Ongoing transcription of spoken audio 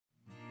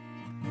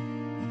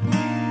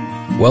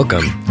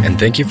Welcome, and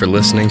thank you for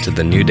listening to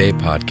the New Day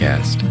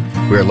podcast.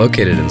 We are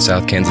located in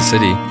South Kansas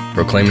City,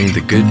 proclaiming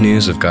the good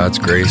news of God's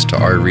grace to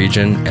our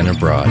region and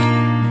abroad.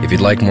 If you'd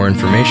like more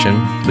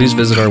information, please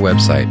visit our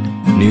website,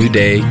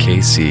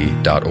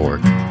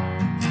 newdaykc.org.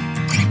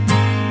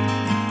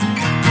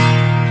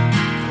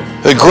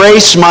 The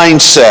grace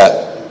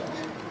mindset.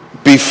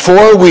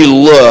 Before we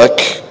look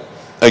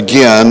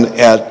again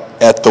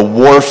at the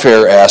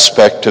warfare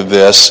aspect of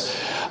this,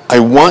 I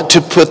want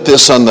to put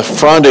this on the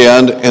front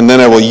end, and then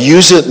I will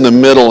use it in the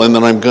middle, and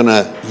then I'm going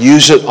to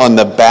use it on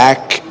the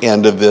back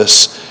end of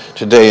this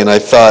today. And I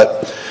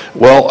thought,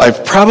 well,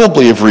 I've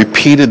probably have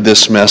repeated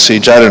this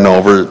message, I don't know,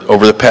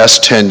 over the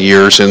past 10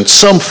 years. In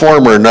some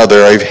form or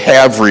another, I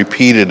have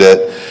repeated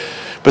it.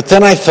 But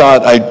then I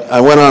thought, I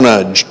went on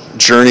a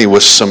journey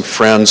with some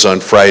friends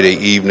on Friday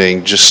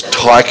evening, just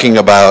talking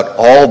about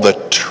all the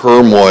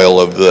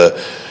turmoil of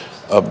the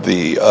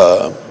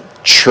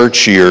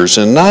church years,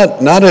 and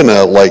not in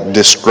a like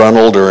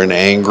disgruntled or an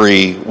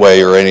angry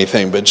way or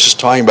anything, but just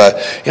talking about,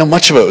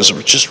 much of it was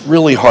just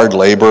really hard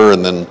labor,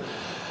 and then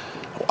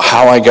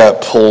how I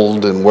got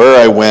pulled and where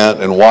I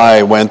went and why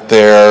I went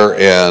there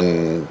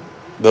and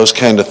those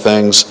kind of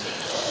things.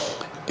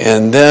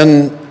 And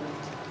then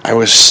I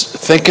was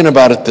thinking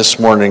about it this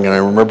morning, and I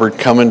remembered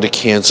coming to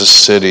Kansas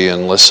City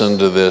and listening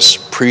to this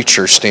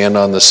preacher stand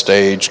on the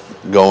stage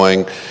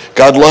going,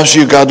 God loves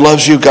you, God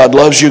loves you, God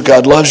loves you,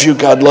 God loves you,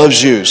 God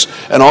loves you.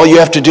 And all you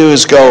have to do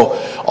is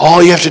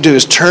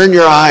turn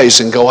your eyes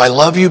and go, I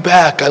love you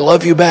back, I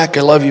love you back,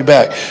 I love you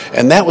back.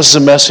 And that was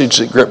the message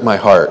that gripped my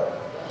heart.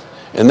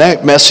 And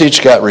that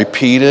message got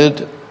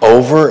repeated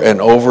over and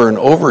over and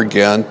over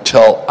again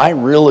till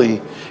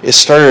it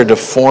started to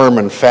form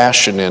and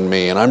fashion in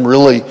me. And I'm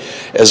really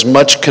as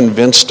much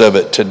convinced of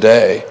it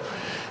today.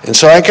 And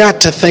so I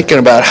got to thinking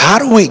about, how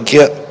do we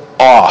get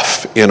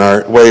off in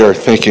our way of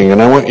thinking?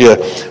 And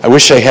I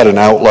wish I had an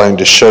outline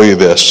to show you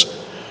this.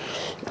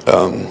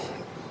 I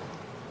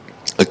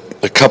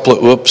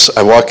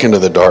walk into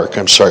the dark.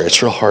 I'm sorry,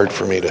 it's real hard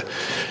for me to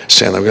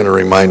stand. I'm going to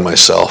remind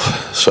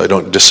myself so I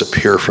don't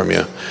disappear from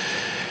you.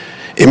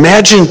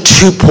 Imagine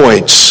 2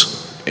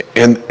 points,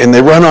 and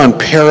they run on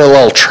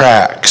parallel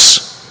tracks.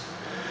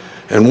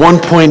 And one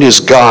point is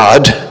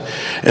God,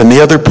 and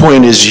the other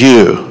point is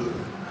you.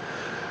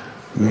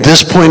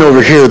 This point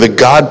over here, the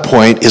God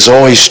point, is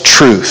always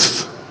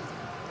truth.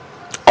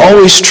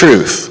 Always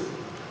truth.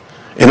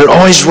 And it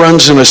always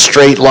runs in a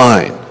straight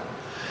line.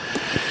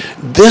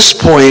 This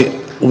point,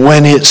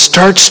 when it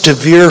starts to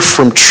veer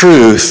from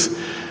truth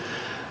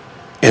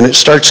and it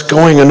starts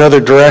going another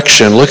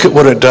direction, look at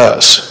what it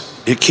does.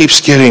 It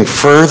keeps getting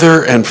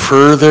further and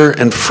further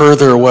and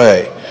further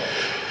away.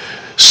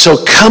 So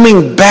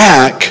coming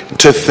back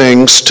to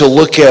things to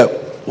look at,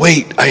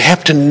 wait, I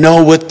have to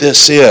know what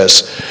this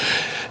is.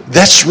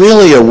 That's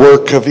really a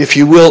work of, if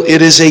you will,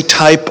 it is a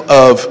type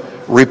of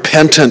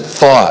repentant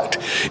thought,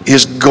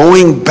 is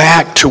going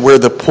back to where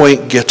the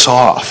point gets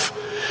off.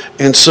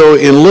 And so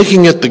in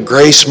looking at the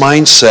grace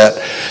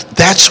mindset,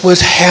 that's what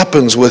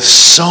happens with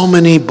so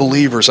many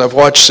believers. I've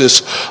watched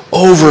this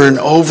over and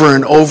over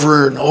and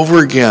over and over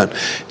again.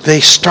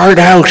 They start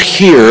out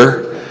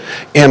here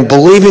and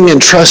believing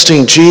and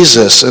trusting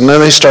Jesus, and then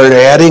they start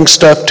adding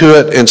stuff to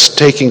it and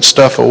taking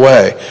stuff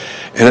away.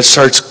 And it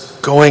starts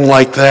going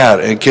like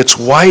that. It gets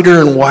wider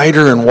and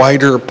wider and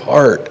wider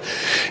apart.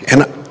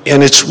 And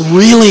it's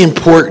really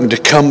important to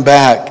come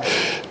back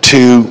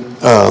to,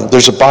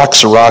 there's a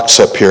box of rocks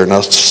up here.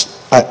 Now,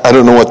 I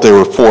don't know what they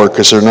were for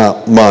because they're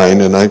not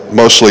mine, and I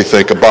mostly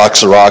think a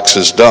box of rocks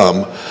is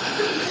dumb.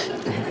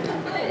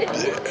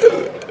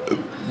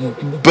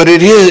 But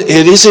it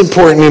is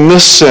important in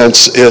this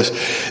sense.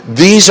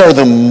 These are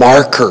the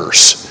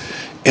markers,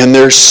 and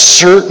there's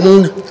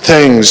certain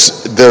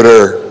things that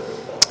are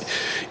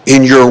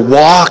in your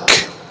walk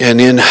and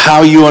in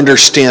how you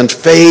understand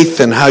faith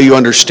and how you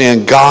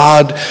understand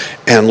God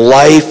and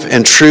life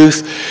and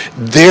truth.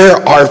 There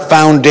are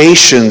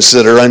foundations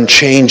that are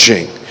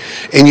unchanging,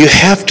 and you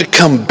have to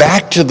come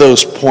back to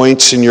those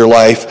points in your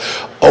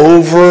life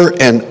over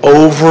and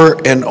over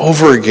and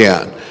over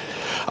again.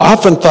 I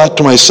often thought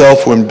to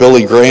myself when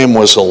Billy Graham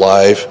was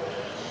alive,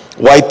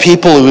 why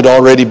people who had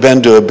already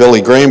been to a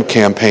Billy Graham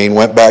campaign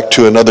went back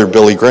to another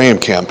Billy Graham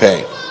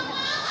campaign.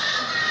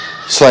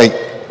 It's like,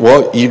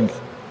 well, you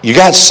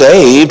got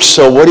saved,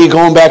 so what are you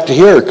going back to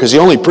hear? Because he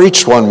only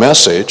preached one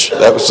message.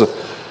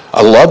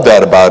 I love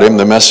that about him,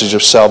 the message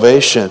of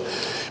salvation.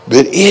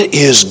 But it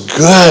is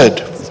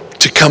good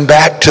to come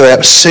back to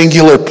that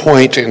singular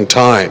point in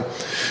time.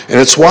 And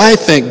it's why I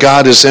think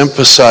God has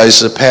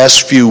emphasized the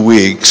past few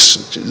weeks,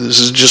 this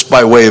is just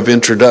by way of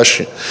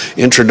introduction,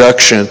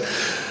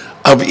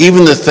 of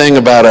even the thing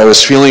about I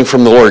was feeling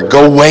from the Lord.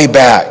 Go way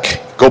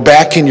back. Go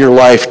back in your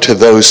life to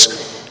those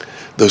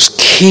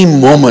key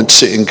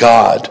moments in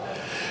God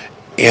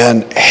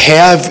and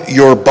have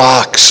your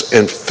box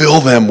and fill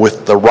them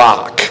with the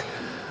rock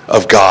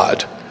of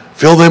God.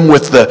 Fill them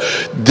with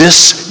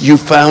this you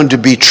found to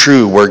be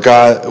true, where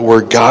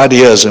God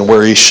is and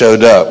where he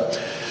showed up.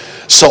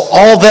 So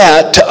all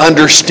that to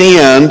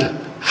understand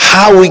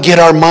how we get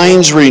our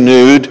minds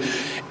renewed,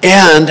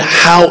 and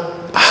how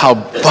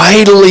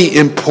vitally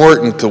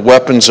important the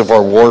weapons of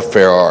our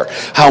warfare are,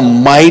 how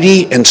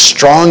mighty and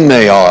strong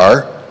they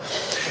are,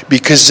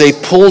 because they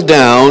pull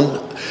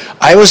down.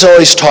 I was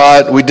always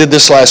taught, we did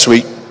this last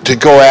week, to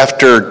go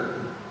after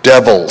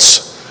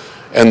devils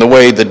and the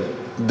way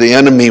the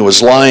enemy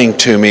was lying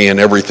to me and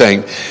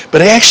everything.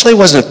 But it actually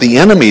wasn't the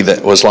enemy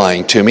that was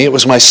lying to me, it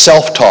was my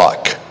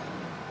self-talk.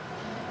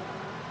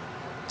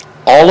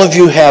 All of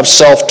you have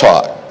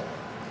self-talk.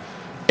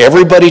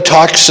 Everybody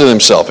talks to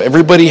themselves.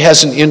 Everybody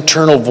has an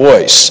internal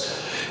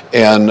voice.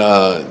 And,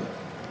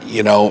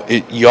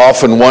 you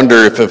often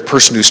wonder if a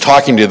person who's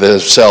talking to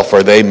themselves,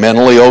 are they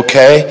mentally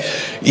okay?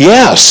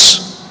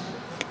 Yes.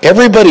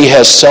 Everybody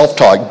has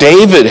self-talk.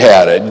 David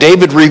had it.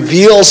 David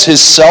reveals his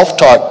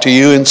self-talk to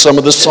you in some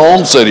of the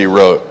Psalms that he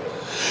wrote,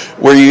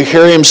 where you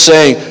hear him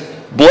saying,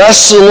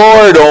 "Bless the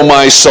Lord, O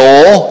my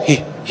soul."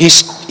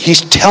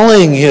 He's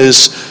telling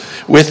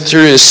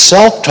through his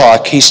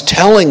self-talk, he's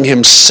telling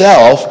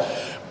himself,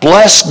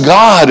 bless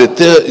God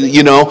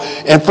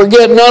and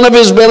forget none of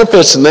his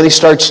benefits. And then he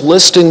starts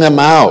listing them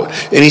out,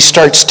 and he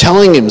starts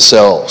telling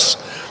himself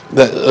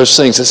those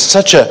things. It's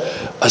such a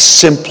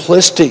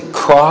simplistic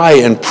cry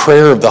and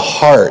prayer of the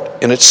heart,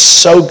 and it's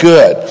so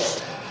good.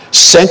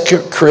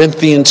 2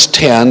 Corinthians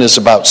 10 is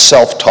about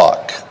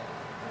self-talk.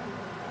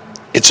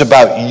 It's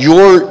about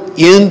your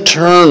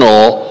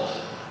internal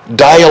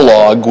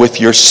dialogue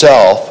with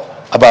yourself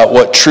about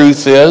what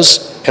truth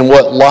is and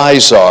what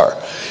lies are,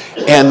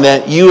 and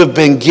that you have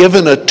been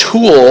given a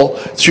tool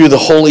through the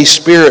Holy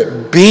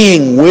Spirit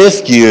being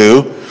with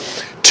you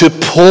to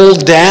pull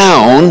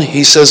down,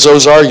 he says,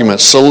 those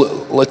arguments.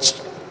 So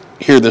let's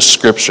hear this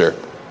scripture.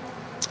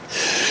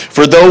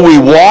 For though we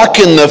walk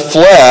in the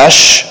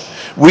flesh,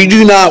 we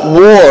do not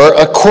war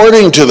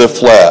according to the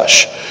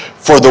flesh.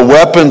 For the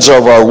weapons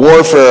of our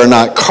warfare are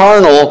not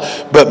carnal,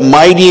 but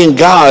mighty in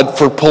God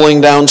for pulling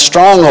down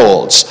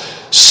strongholds.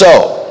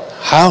 So,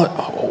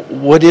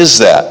 what is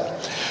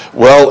that?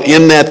 Well,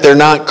 in that they're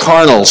not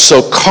carnal.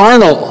 So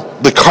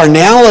the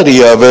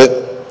carnality of it,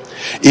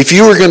 if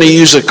you were going to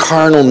use a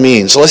carnal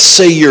means, let's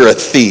say you're a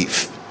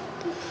thief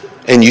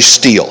and you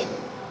steal.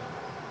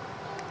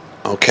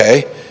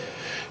 Okay?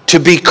 To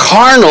be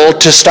carnal,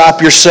 to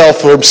stop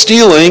yourself from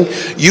stealing,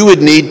 you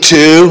would need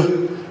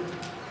to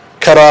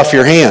cut off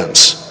your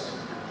hands.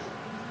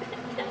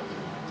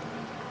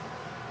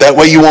 That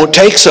way you won't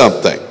take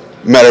something.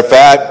 Matter of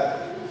fact,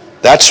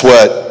 that's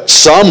what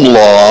some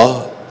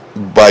law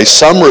by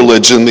some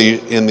religion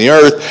in the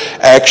earth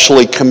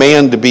actually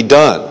command to be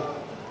done.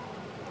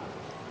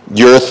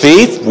 You're a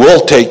thief,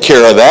 we'll take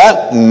care of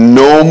that.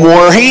 No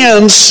more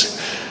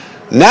hands.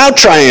 Now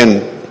try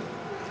and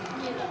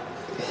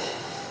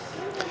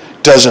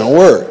doesn't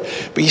work.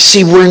 But you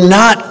see, we're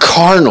not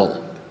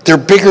carnal. They're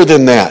bigger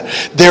than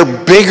that. They're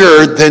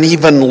bigger than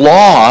even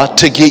law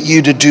to get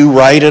you to do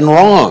right and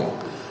wrong.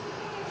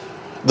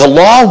 The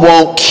law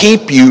won't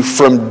keep you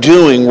from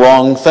doing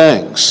wrong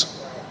things.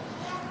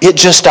 It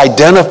just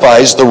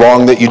identifies the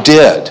wrong that you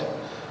did.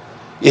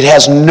 It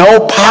has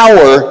no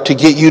power to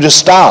get you to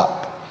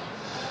stop.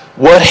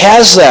 What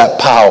has that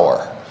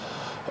power?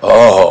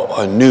 Oh,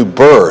 a new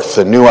birth,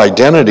 a new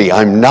identity.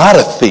 I'm not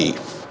a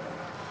thief.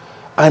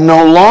 I'm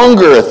no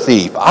longer a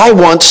thief. I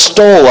once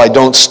stole. I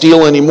don't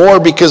steal anymore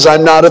because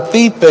I'm not a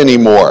thief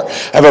anymore.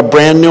 I have a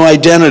brand new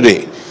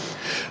identity.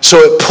 So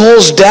it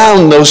pulls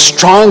down those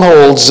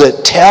strongholds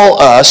that tell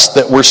us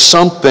that we're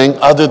something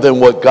other than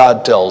what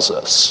God tells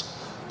us.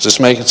 Is this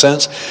making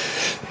sense?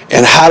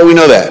 And how do we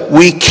know that?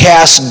 We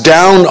cast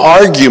down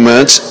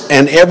arguments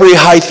and every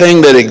high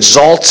thing that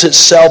exalts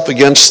itself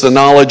against the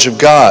knowledge of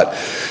God.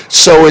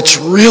 So it's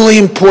really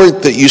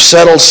important that you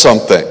settle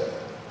something.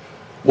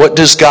 What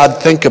does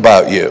God think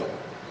about you?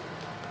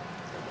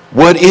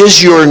 What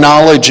is your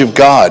knowledge of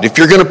God? If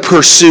you're going to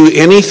pursue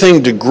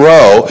anything to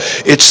grow,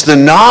 it's the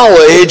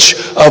knowledge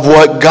of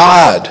what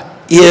God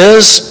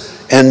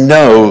is and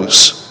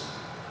knows.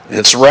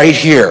 It's right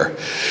here.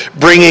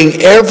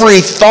 Bringing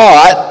every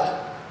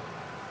thought,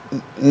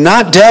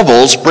 not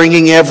devils,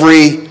 bringing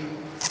every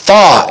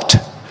thought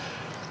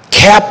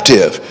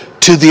captive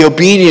to the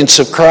obedience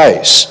of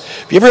Christ.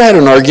 Have you ever had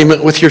an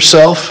argument with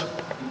yourself?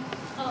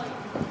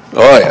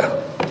 Oh yeah.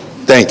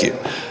 Thank you.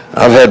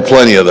 I've had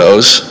plenty of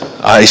those.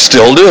 I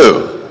still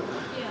do.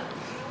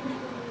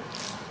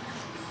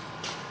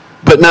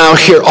 But now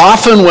here,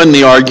 often when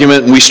the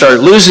argument, and we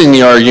start losing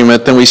the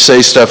argument, then we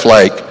say stuff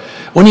like,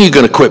 when are you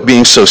going to quit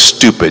being so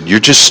stupid?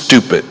 You're just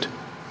stupid.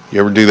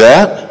 You ever do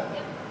that?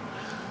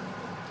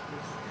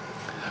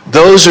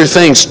 Those are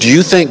things. Do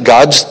you think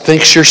God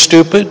thinks you're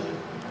stupid?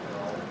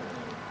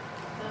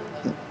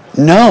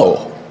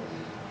 No.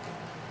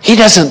 He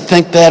doesn't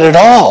think that at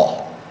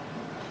all.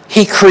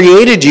 He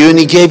created you and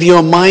he gave you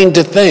a mind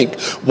to think.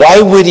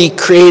 Why would he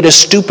create a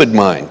stupid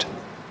mind?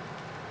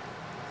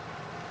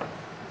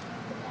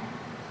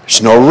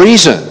 There's no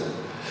reason.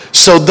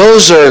 So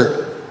those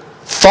are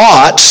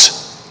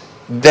thoughts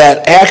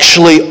that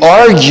actually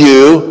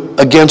argue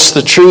against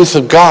the truth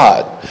of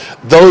God.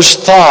 Those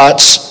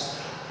thoughts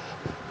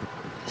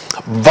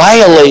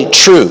violate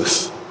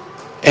truth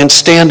and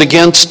stand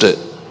against it.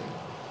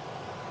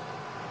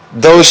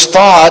 Those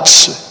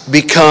thoughts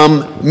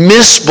become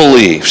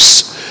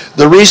misbeliefs.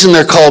 The reason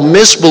they're called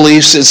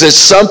misbeliefs is it's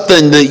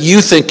something that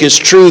you think is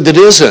true that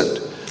isn't.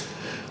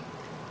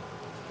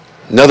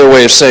 Another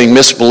way of saying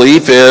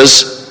misbelief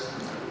is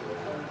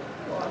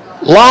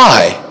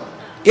lie.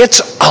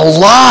 It's a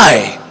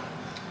lie.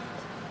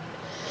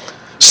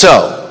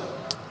 So,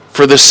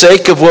 for the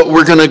sake of what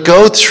we're going to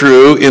go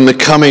through in the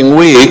coming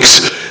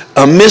weeks,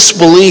 a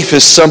misbelief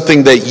is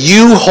something that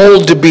you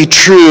hold to be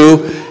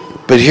true,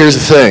 but here's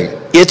the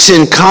thing. It's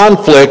in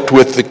conflict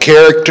with the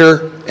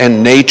character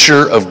and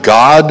nature of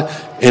God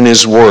and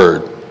His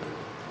Word.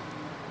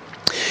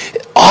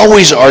 It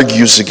always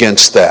argues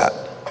against that.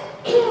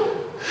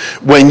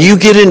 When you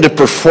get into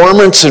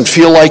performance and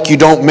feel like you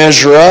don't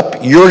measure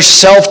up, your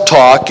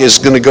self-talk is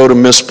going to go to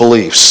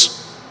misbeliefs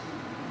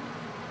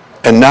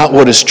and not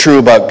what is true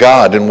about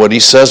God and what He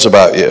says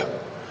about you.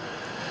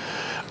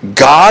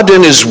 God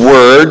and His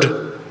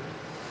Word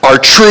are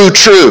true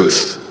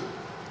truth.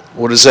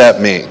 What does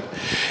that mean?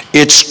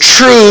 It's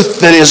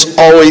truth that is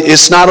always,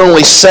 it's not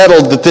only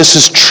settled that this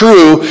is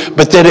true,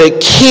 but that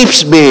it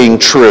keeps being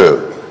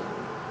true.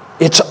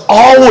 It's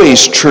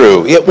always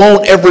true. It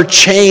won't ever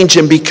change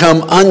and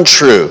become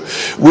untrue.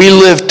 We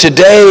live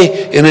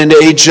today in an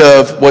age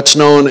of what's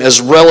known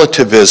as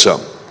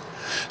relativism.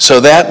 So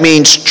that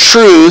means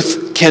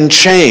truth can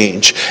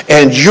change,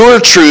 and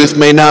your truth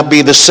may not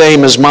be the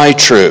same as my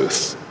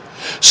truth.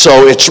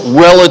 So it's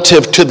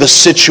relative to the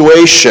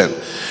situation.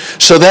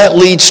 So that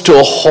leads to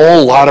a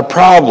whole lot of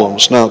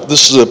problems. Now,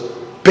 this is a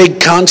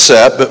big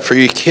concept, but for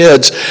you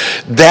kids,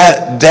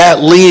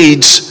 that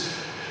leads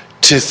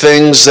to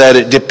things that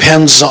it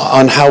depends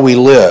on how we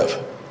live.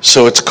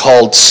 So it's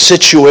called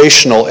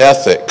situational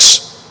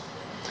ethics.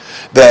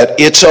 That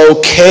it's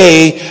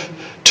okay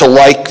to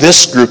like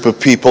this group of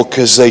people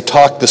because they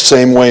talk the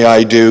same way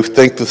I do,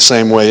 think the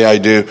same way I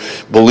do,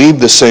 believe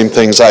the same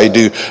things I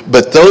do,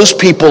 but those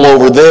people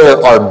over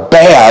there are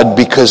bad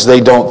because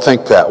they don't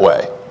think that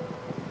way.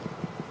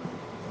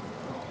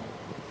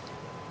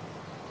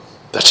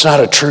 That's not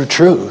a true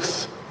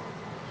truth.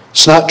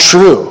 It's not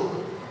true.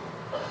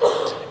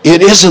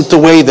 It isn't the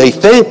way they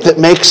think that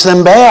makes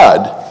them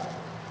bad.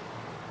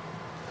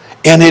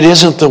 And it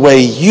isn't the way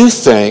you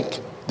think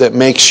that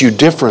makes you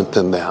different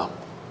than them.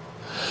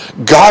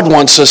 God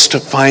wants us to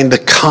find the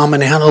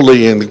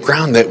commonality in the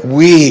ground that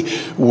we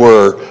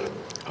were,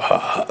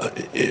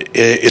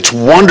 it's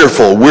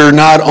wonderful. We're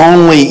not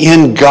only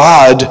in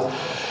God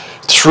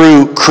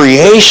through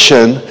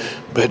creation,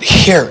 but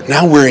here,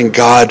 now we're in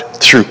God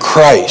through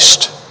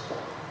Christ.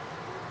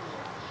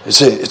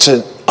 It's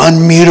an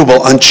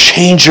unmutable,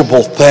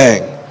 unchangeable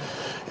thing.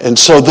 And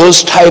so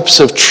those types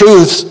of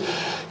truths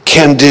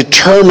can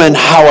determine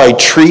how I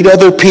treat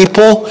other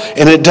people,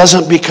 and it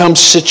doesn't become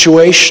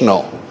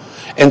situational.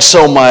 And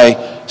so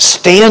my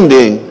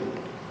standing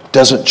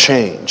doesn't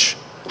change.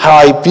 How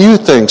I view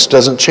things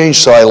doesn't change,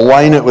 so I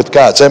align it with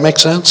God. Does that make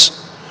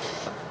sense?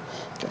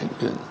 Okay,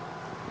 good.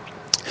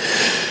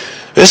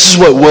 This is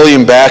what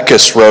William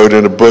Backus wrote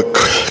in a book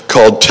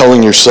called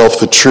Telling Yourself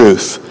the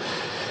Truth.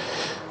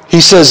 He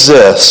says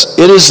this: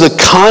 it is the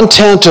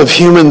content of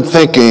human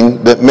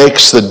thinking that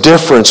makes the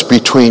difference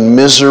between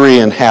misery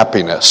and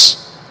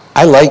happiness.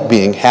 I like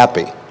being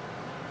happy.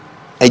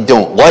 I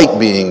don't like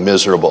being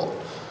miserable.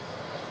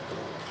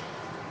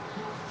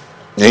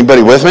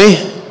 Anybody with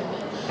me?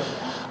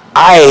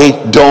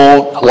 I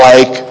don't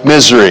like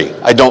misery.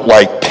 I don't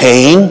like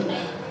pain.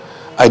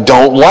 I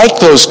don't like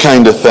those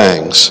kind of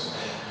things.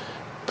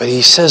 But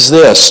he says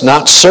this: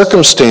 not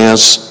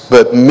circumstance,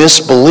 but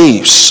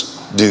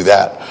misbeliefs do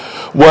that.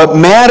 What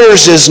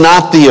matters is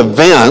not the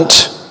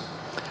event,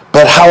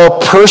 but how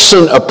a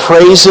person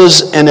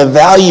appraises and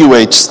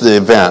evaluates the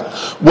event.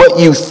 What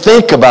you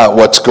think about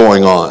what's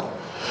going on.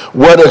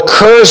 What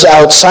occurs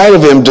outside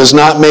of him does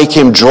not make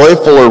him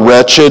joyful or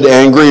wretched,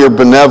 angry or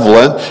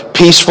benevolent,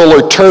 peaceful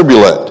or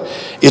turbulent.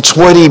 It's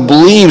what he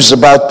believes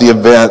about the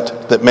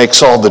event that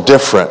makes all the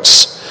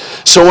difference.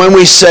 So when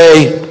we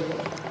say,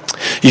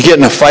 you get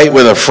in a fight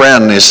with a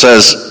friend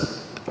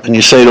and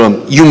you say to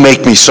him, "You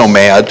make me so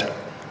mad,"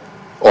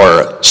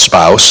 or a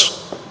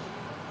spouse,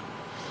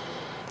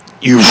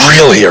 "You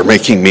really are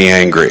making me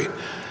angry."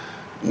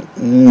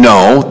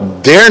 No,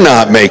 they're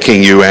not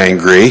making you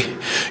angry.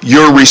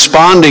 You're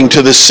responding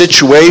to the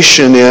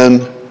situation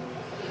in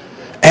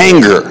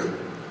anger.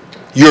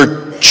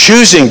 You're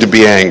choosing to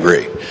be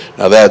angry.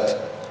 Now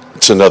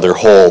that's another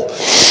whole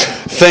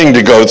thing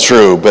to go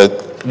through,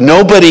 but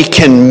nobody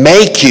can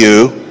make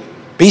you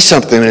be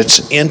something. It's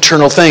an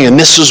internal thing. And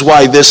this is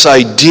why this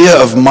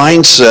idea of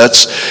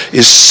mindsets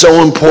is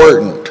so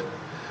important.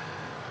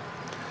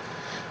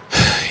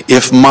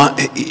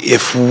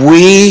 If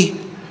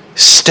we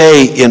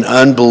stay in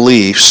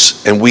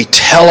unbeliefs and we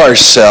tell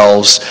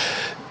ourselves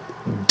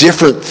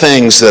different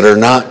things that are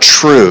not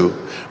true,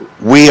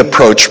 we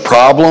approach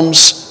problems,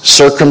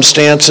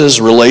 circumstances,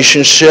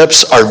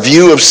 relationships, our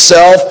view of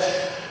self,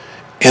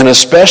 and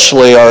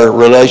especially our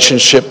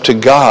relationship to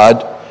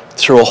God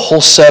through a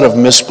whole set of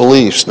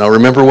misbeliefs. Now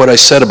remember what I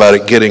said about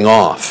it getting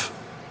off.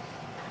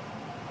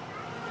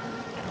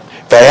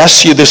 If I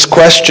ask you this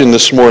question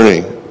this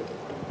morning,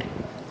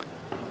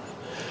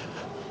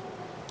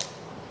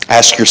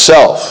 ask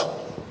yourself,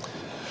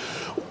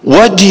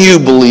 what do you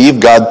believe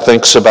God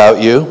thinks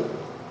about you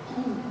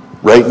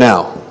right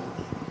now?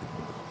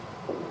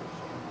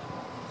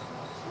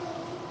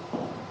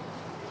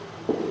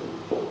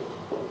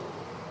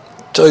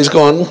 So he's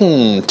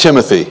going,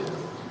 Timothy.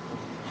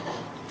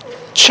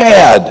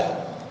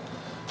 Chad.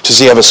 Does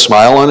he have a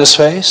smile on his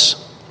face?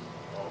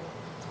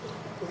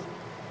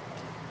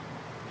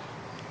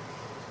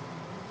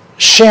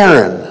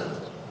 Sharon.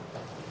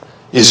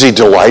 Is he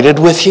delighted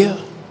with you?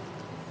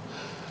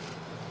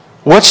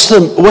 What's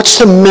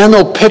the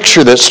mental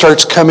picture that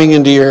starts coming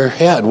into your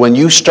head when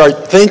you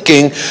start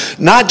thinking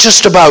not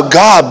just about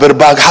God, but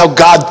about how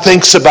God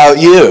thinks about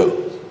you?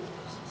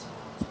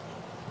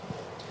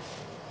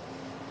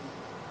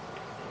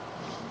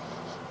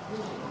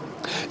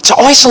 It's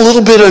always a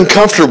little bit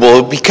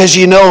uncomfortable because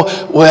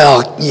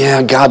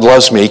God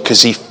loves me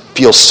because he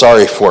feels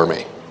sorry for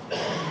me.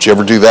 Did you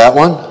ever do that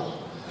one?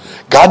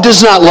 God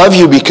does not love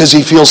you because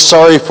he feels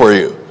sorry for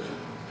you.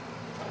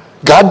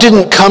 God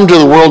didn't come to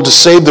the world to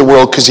save the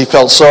world because he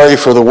felt sorry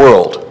for the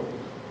world.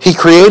 He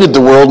created the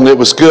world and it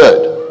was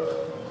good.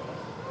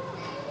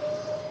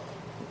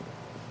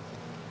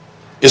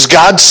 Is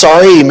God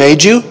sorry he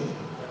made you?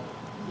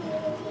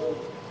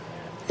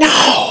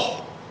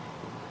 No.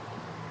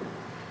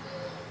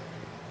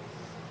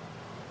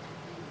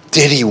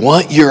 Did he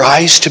want your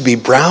eyes to be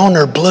brown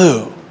or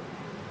blue?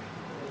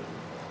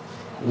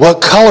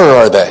 What color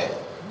are they?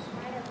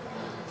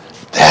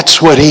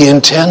 That's what he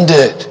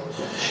intended.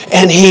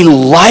 And he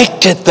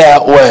liked it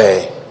that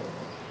way.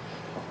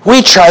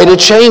 We try to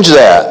change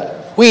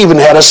that. We even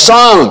had a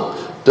song,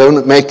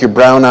 "Don't Make Your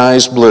Brown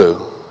Eyes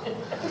Blue."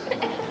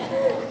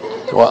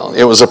 Well,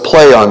 it was a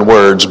play on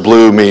words,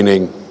 blue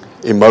meaning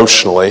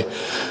emotionally.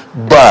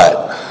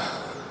 But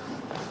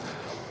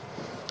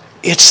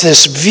it's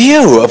this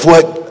view of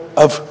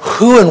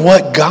who and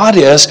what God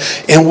is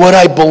and what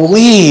I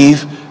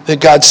believe that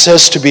God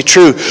says to be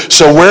true.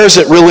 So where is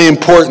it really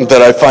important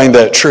that I find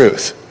that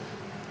truth?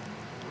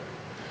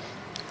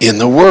 In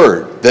the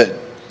Word that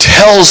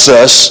tells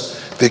us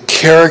the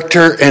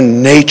character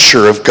and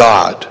nature of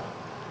God.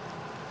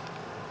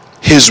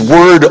 His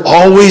Word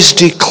always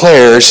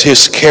declares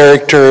his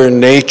character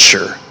and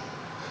nature.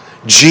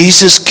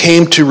 Jesus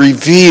came to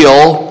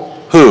reveal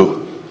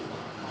who?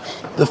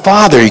 The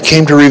Father. He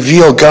came to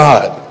reveal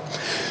God.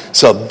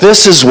 So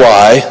this is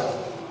why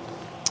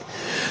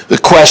the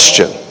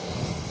question,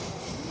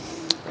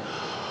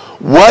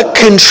 what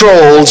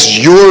controls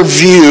your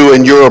view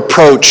and your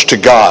approach to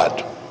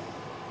God?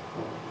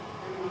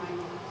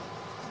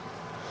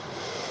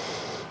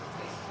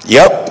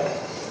 Yep.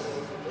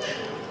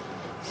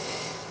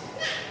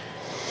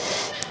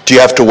 Do you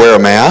have to wear a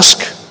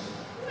mask?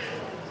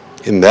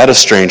 Isn't that a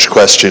strange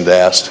question to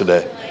ask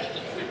today?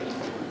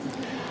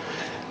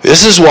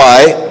 This is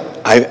why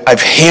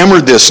I've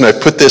hammered this and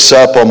I've put this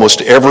up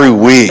almost every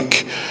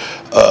week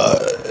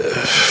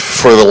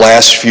for the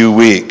last few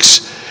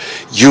weeks.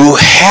 You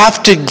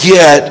have to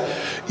get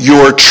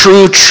your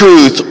true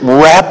truth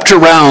wrapped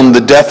around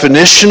the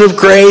definition of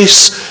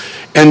grace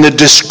and the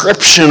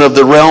description of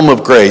the realm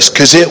of grace,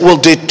 because it will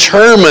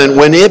determine,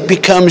 when it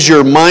becomes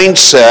your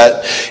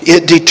mindset,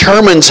 it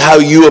determines how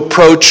you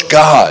approach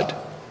God.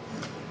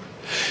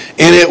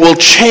 And it will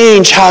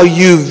change how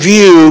you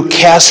view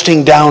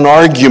casting down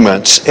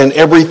arguments and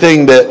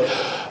everything that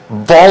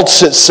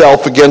vaults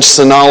itself against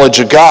the knowledge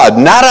of God.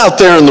 Not out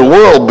there in the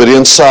world, but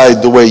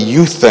inside the way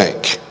you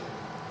think.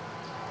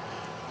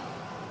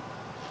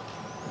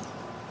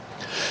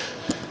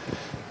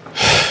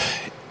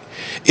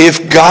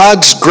 If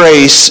God's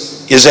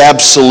grace is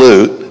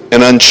absolute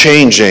and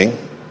unchanging,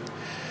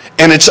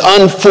 and it's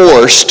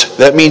unforced,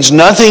 that means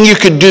nothing you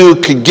could do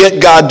could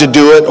get God to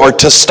do it or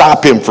to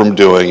stop him from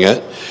doing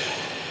it,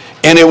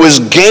 and it was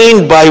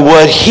gained by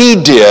what he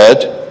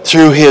did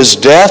through his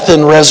death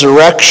and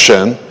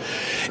resurrection,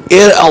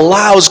 it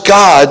allows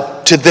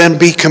God to then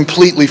be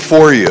completely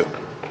for you.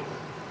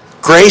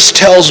 Grace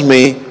tells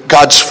me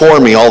God's for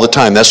me all the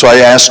time. That's why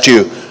I asked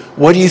you,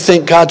 what do you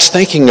think God's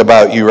thinking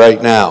about you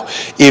right now?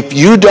 If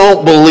you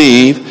don't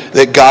believe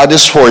that God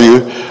is for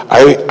you,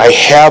 I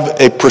have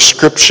a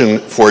prescription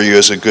for you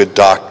as a good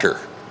doctor.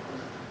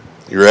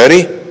 You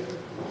ready?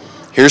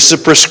 Here's the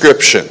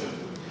prescription.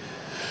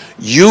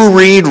 You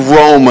read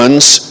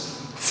Romans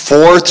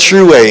 4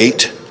 through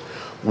 8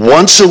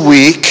 once a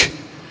week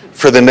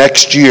for the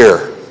next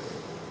year.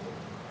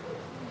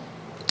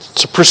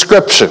 It's a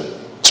prescription.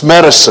 It's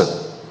medicine.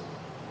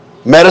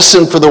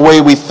 Medicine for the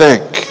way we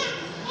think.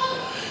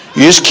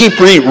 You just keep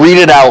read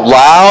it out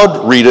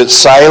loud, read it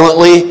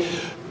silently,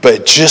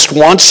 but just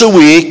once a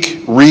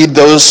week, read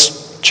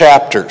those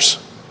chapters.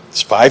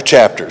 It's 5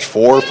 chapters,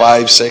 4,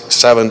 5, 6,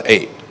 7,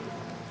 8.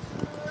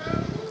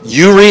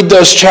 You read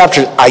those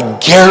chapters, I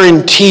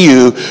guarantee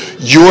you,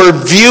 your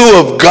view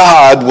of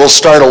God will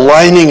start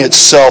aligning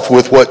itself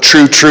with what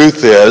true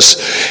truth is,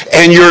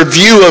 and your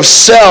view of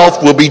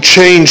self will be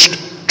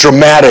changed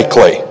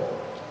dramatically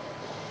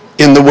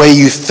in the way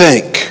you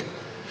think,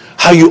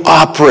 how you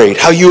operate,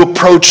 how you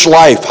approach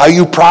life, how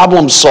you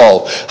problem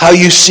solve, how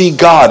you see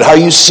God, how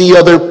you see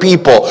other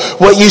people,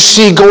 what you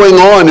see going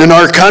on in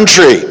our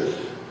country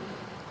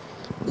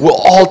will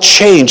all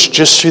change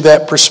just through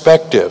that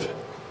perspective.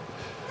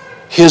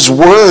 His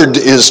word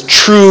is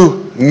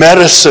true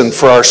medicine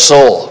for our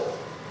soul.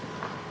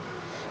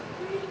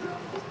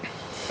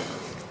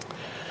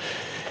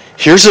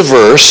 Here's a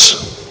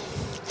verse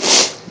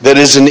that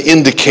is an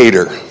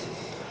indicator.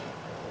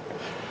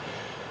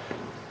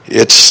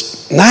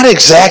 It's not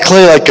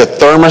exactly like a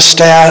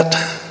thermostat,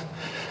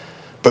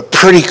 but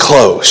pretty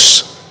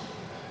close.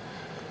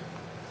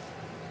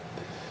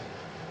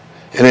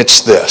 And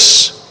it's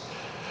this.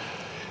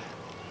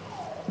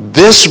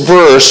 This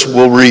verse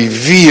will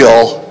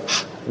reveal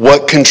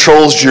what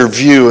controls your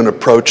view and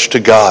approach to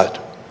God.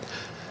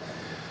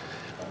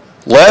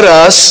 Let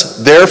us,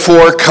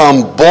 therefore,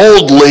 come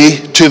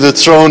boldly to the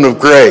throne of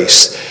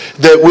grace,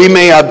 that we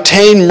may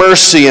obtain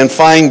mercy and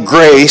find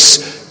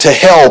grace to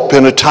help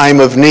in a time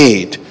of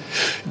need.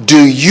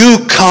 Do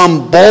you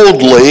come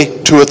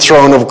boldly to a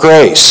throne of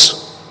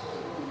grace?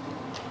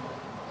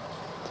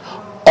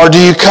 Or do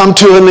you come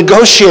to a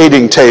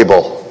negotiating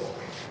table?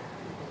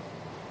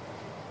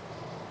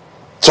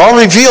 It's all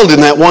revealed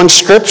in that one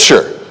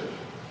scripture.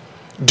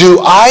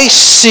 Do I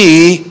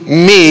see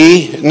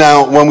me,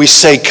 now when we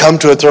say come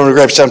to a throne of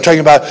grace, I'm talking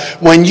about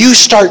when you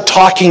start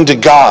talking to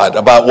God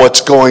about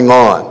what's going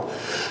on,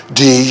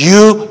 do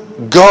you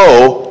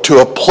go to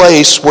a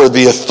place where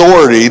the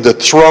authority, the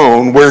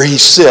throne, where he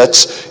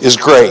sits is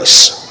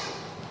grace?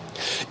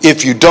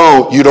 If you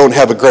don't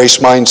have a grace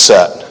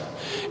mindset.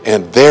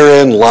 And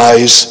therein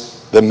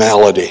lies the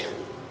malady.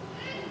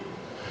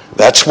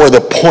 That's where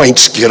the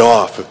points get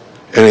off.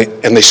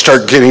 And they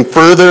start getting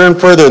further and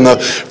further. And the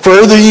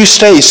further you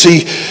stay,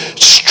 see,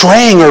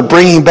 straying or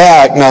bringing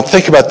back. Now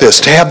think about this.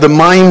 To have the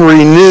mind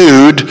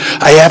renewed,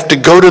 I have to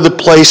go to the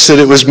place that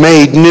it was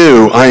made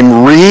new.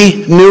 I'm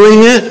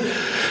renewing it.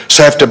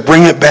 So I have to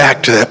bring it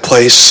back to that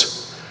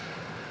place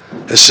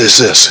that says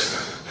this.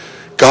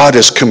 God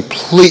is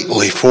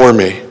completely for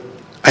me.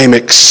 I am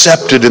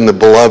accepted in the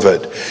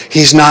beloved.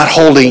 He's not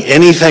holding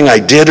anything I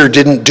did or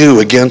didn't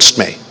do against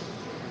me.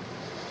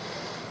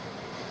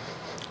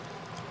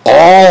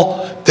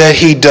 All that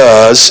he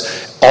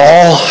does,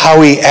 all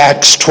how he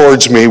acts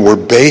towards me were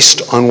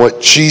based on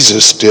what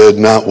Jesus did,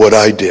 not what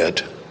I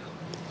did.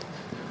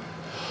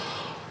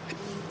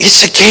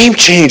 It's a game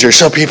changer.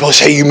 Some people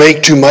say you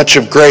make too much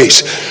of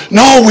grace.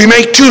 No, we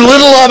make too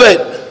little of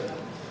it.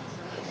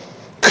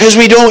 Because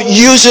we don't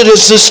use it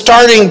as the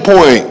starting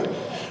point.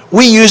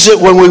 We use it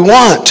when we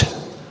want.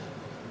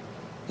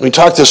 We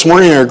talked this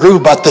morning in our group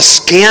about the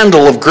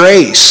scandal of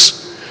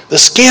grace. The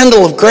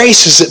scandal of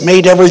grace is it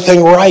made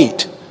everything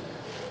right.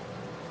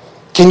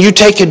 Can you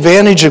take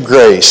advantage of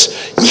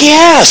grace?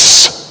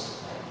 Yes.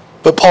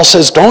 But Paul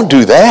says, don't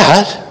do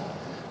that.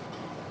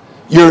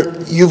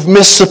 You've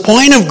missed the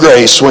point of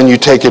grace when you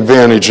take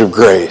advantage of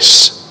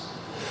grace.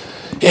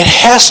 It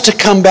has to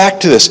come back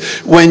to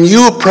this. When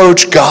you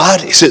approach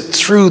God, is it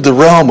through the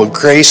realm of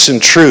grace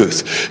and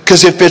truth?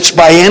 Because if it's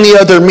by any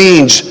other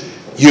means,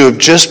 you have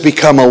just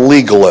become a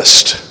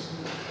legalist.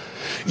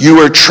 You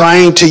are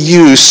trying to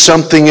use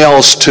something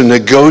else to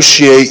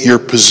negotiate your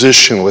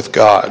position with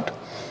God.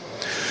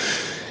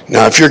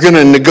 Now, if you're going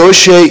to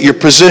negotiate your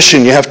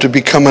position, you have to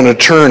become an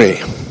attorney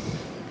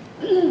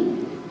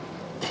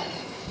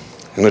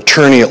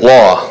at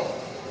law.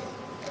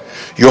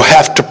 You'll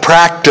have to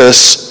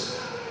practice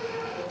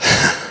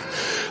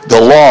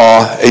the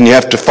law, and you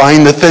have to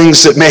find the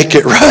things that make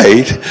it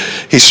right.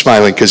 He's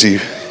smiling because he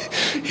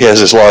has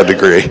his law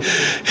degree.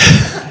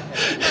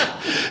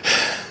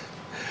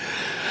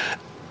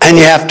 And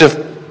you have to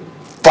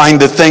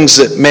find the things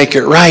that make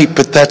it right,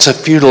 but that's a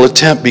futile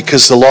attempt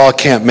because the law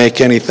can't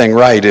make anything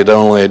right. It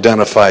only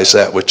identifies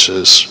that which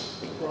is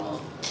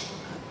wrong.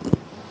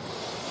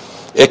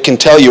 It can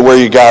tell you where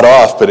you got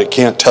off, but it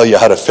can't tell you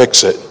how to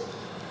fix it.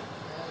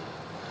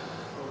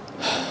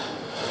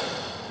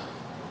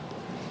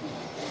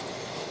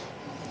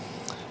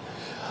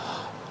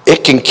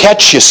 It can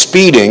catch you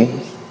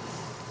speeding,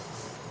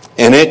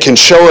 and it can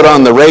show it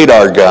on the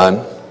radar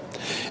gun,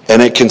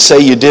 and it can say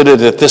you did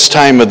it at this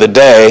time of the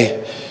day,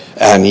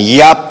 and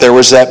yep, there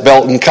was that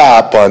Belton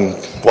cop on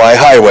Y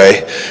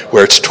Highway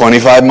where it's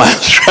 25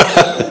 miles per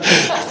hour.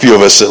 A few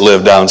of us that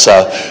live down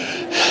south.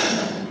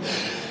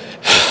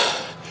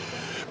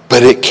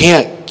 But it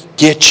can't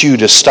get you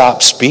to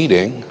stop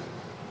speeding.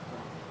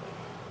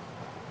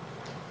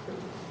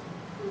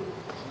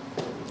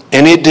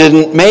 And it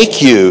didn't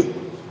make you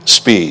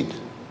speed.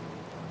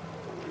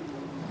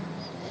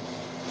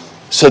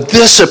 So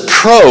this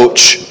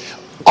approach,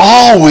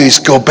 always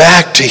go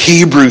back to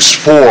Hebrews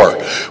 4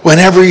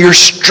 whenever you're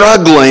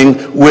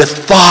struggling with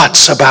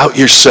thoughts about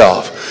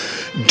yourself.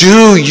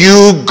 Do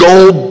you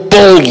go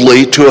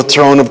boldly to a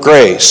throne of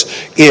grace?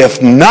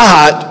 If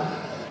not,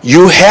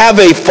 you have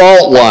a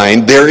fault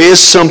line. There is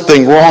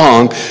something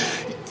wrong.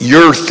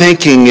 Your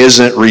thinking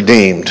isn't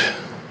redeemed.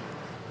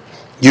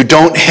 You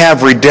don't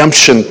have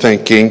redemption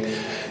thinking.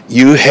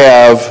 You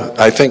have,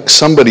 I think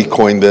somebody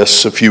coined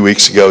this a few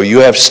weeks ago, you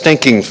have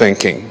stinking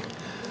thinking.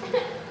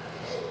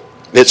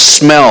 It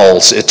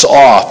smells, it's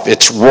off,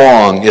 it's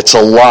wrong, it's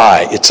a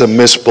lie, it's a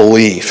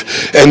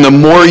misbelief. And the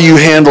more you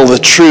handle the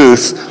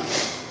truth,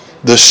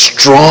 the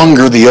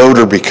stronger the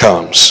odor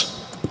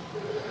becomes.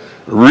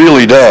 It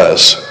really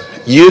does.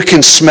 You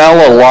can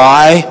smell a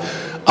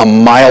lie a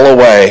mile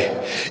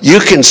away. You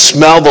can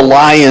smell the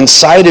lie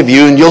inside of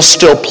you and you'll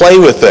still play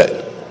with it.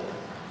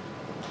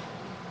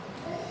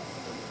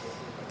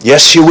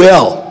 Yes, you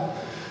will.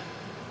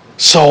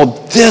 So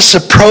this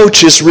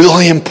approach is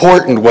really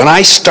important.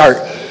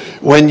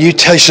 When you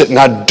tell yourself,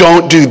 now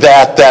don't do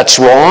that, that's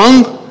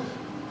wrong,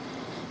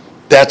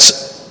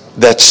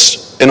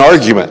 that's an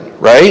argument,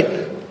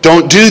 right?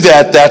 Don't do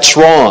that, that's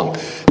wrong.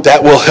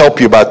 That will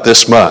help you about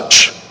this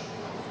much.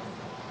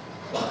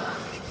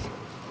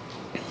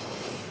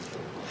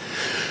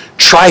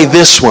 Try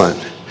this one.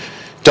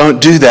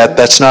 Don't do that,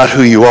 that's not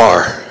who you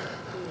are.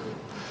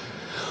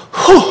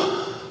 Whew.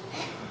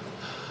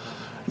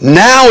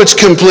 Now it's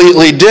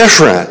completely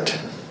different.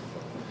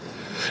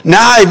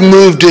 Now I've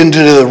moved into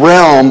the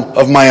realm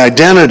of my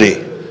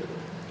identity,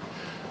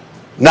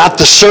 not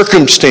the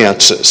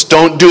circumstances.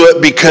 Don't do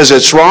it because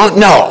it's wrong.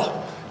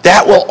 No,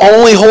 that will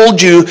only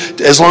hold you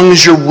as long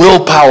as your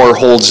willpower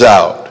holds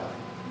out.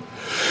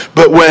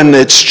 But when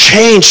it's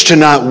changed to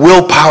not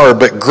willpower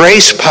but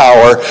grace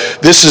power,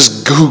 this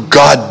is who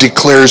God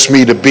declares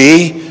me to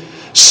be,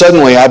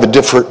 suddenly I have a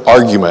different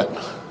argument.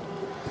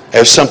 I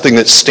have something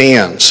that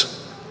stands.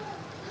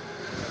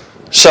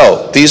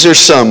 So, these are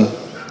some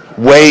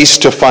ways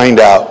to find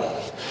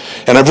out.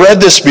 And I've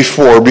read this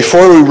before.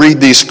 Before we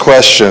read these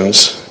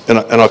questions, and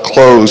I'll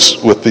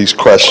close with these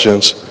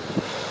questions.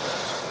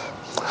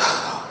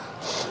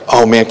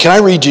 Oh man, can I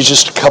read you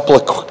just a couple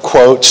of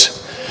quotes?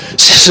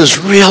 This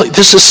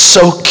is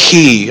so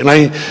key.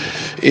 And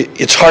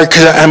it's hard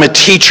because I'm a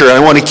teacher. I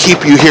want to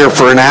keep you here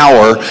for an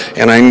hour,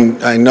 and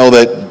I know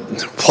that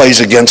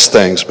plays against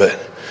things, but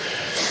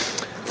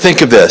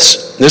think of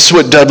this. This is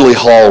what Dudley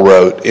Hall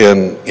wrote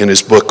in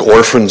his book,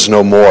 Orphans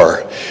No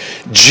More.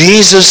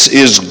 Jesus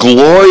is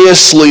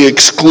gloriously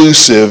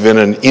exclusive in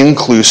an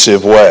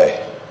inclusive way.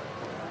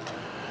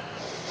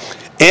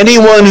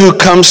 Anyone who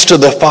comes to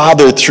the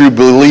Father through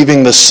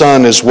believing the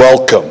Son is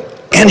welcome.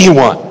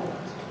 Anyone.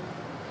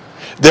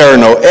 There are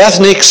no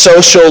ethnic,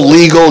 social,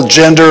 legal,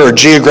 gender, or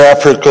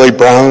geographically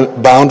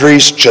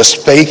boundaries,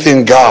 just faith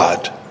in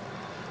God.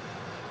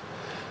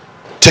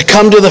 To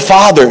come to the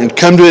Father and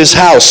come to his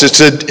house,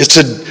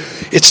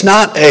 it's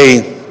not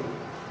a,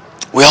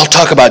 we all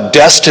talk about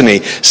destiny.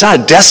 It's not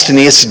a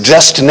destiny, it's a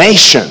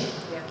destination.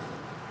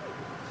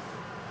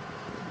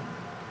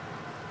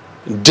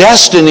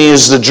 Destiny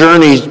is the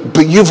journey,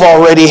 but you've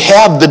already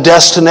have the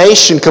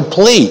destination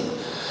complete.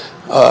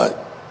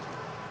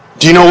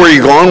 Do you know where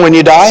you're going when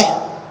you die?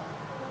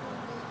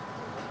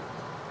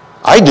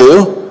 I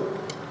do.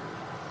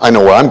 I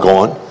know where I'm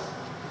going.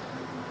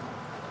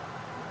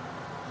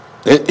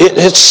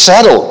 It's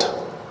settled.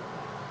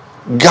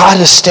 God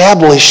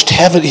established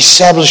heaven,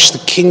 established the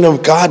kingdom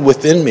of God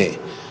within me.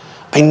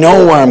 I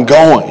know where I'm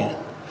going.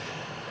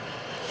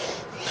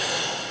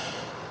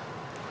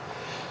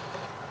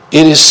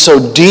 It is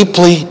so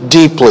deeply,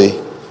 deeply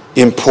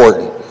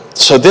important.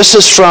 So this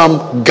is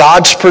from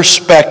God's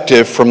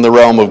perspective from the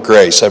realm of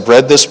grace. I've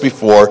read this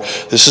before.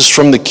 This is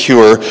from The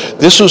Cure.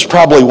 This was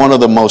probably one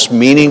of the most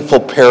meaningful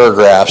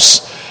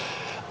paragraphs.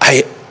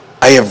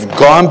 I have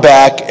gone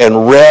back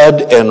and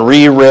read and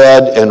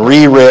reread and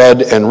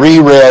reread and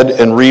reread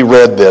and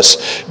reread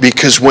this,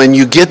 because when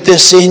you get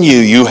this in you,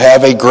 you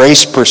have a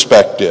grace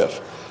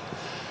perspective.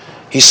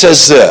 He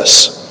says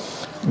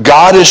this: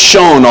 God has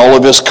shown all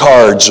of his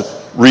cards,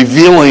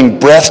 revealing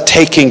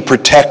breathtaking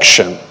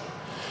protection.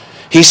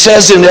 He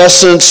says, in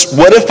essence,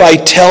 what if I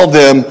tell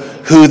them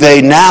who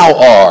they now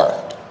are?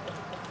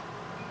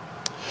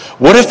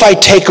 What if I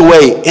take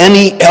away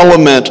any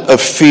element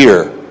of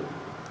fear?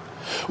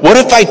 What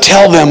if I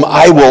tell them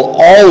I will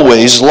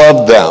always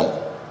love them?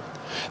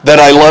 That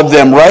I love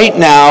them right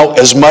now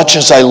as much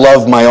as I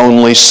love my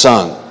only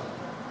son?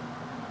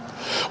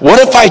 What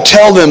if I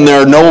tell them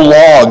there are no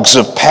logs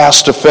of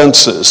past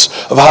offenses,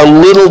 of how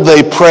little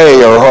they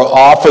pray or how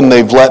often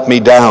they've let me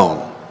down?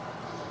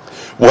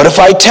 What if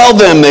I tell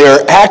them they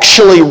are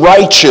actually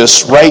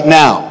righteous right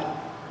now?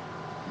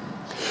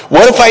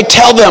 What if I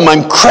tell them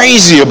I'm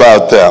crazy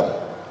about them?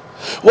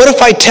 What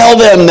if I tell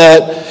them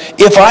that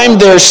if I'm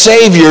their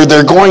Savior,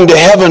 they're going to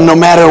heaven no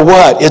matter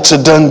what? It's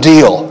a done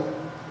deal.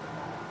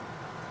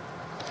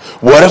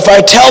 What if I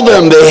tell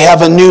them they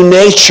have a new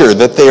nature,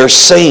 that they are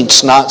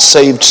saints, not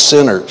saved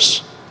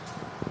sinners?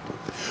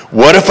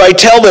 What if I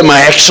tell them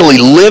I actually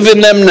live in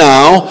them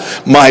now,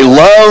 my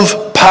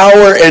love,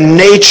 power, and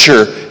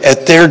nature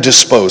at their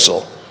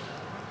disposal?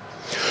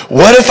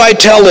 What if I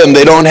tell them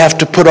they don't have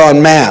to put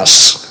on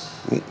masks?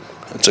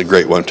 That's a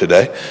great one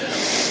today.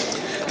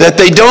 That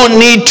they don't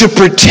need to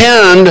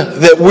pretend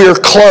that we're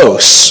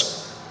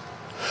close.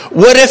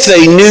 What if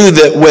they knew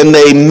that when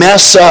they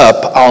mess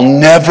up, I'll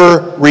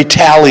never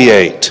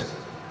retaliate?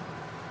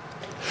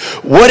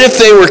 What if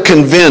they were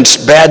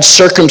convinced bad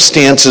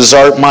circumstances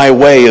aren't my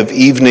way of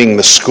evening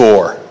the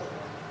score?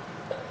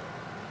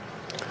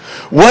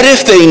 What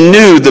if they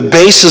knew the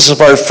basis of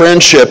our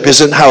friendship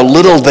isn't how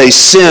little they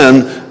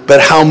sin, but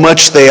how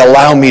much they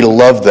allow me to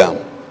love them?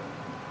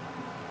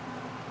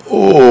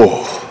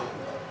 Oh.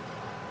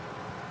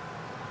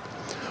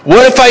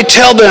 What if I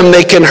tell them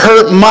they can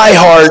hurt my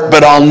heart,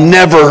 but I'll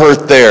never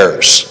hurt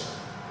theirs?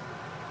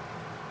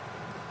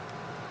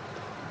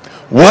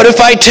 What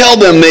if I tell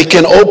them they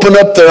can open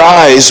up their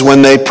eyes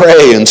when they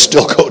pray and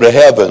still go to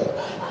heaven?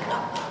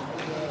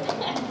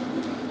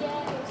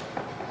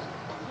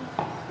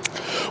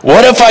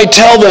 What if I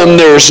tell them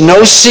there's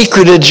no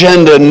secret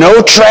agenda,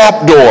 no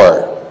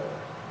trapdoor?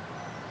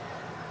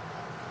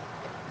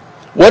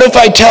 What if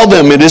I tell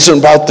them it isn't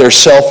about their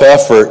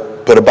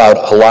self-effort, but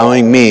about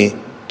allowing me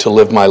to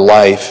live my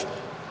life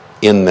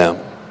in them?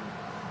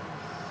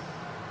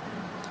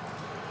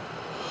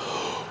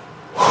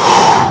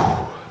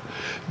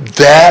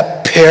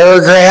 That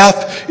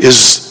paragraph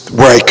is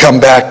where I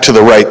come back to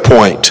the right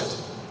point.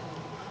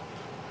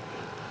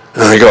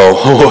 And I go,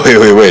 oh,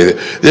 wait.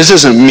 This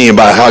isn't me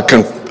about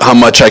how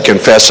much I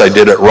confess I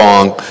did it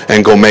wrong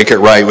and go make it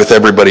right with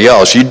everybody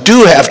else. You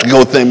do have to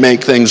go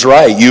make things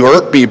right. You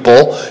hurt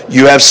people.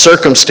 You have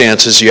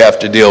circumstances you have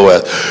to deal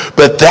with.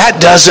 But that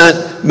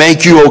doesn't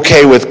make you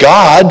okay with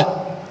God.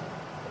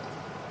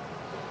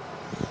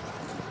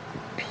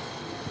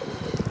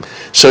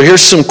 So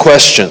here's some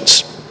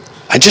questions.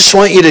 I just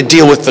want you to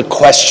deal with the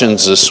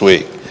questions this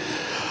week.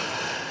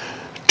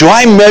 Do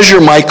I measure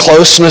my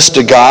closeness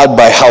to God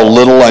by how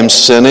little I'm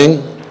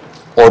sinning,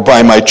 or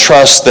by my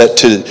trust that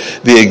to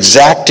the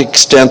exact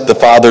extent the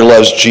Father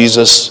loves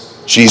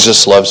Jesus,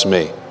 Jesus loves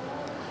me?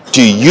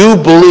 Do you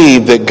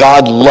believe that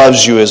God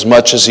loves you as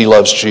much as he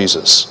loves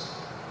Jesus?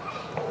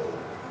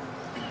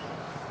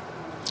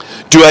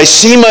 Do I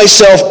see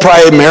myself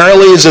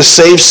primarily as a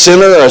saved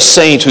sinner or a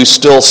saint who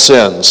still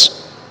sins?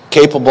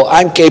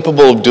 I'm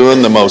capable of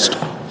doing the most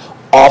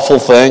awful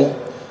thing.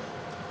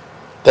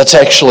 That's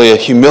actually a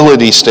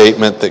humility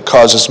statement that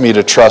causes me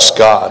to trust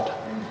God.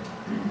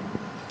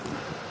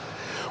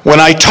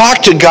 When I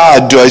talk to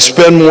God, do I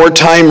spend more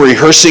time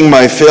rehearsing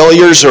my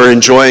failures or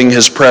enjoying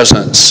his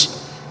presence?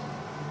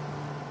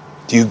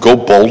 Do you go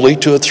boldly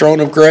to a throne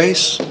of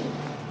grace?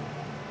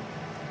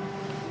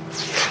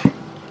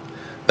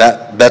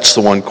 That's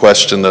the one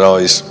question that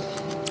always,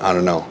 I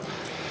don't know.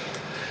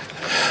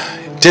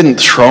 It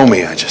didn't throw me,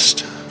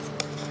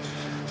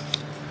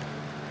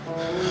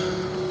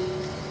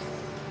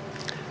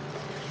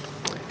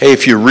 Hey,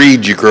 if you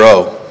read, you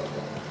grow.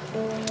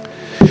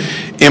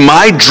 Am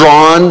I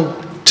drawn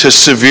to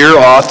severe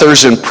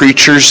authors and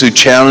preachers who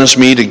challenge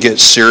me to get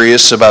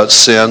serious about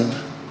sin?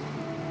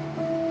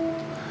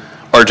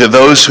 Or to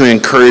those who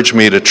encourage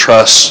me to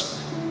trust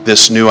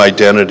this new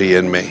identity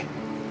in me?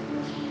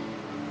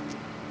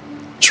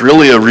 It's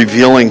really a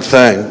revealing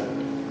thing.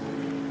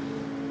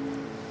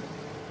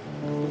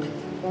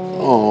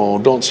 Oh,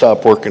 don't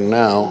stop working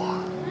now.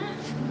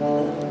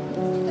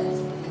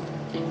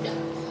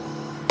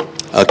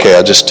 Okay,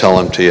 I'll just tell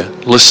them to you.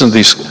 Listen to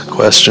these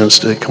questions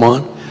today. Come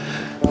on.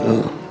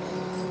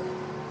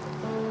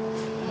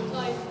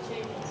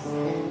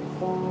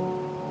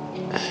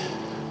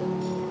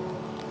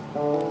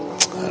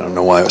 I don't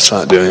know why it's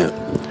not doing it.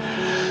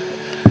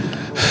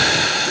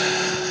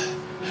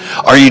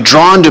 Are you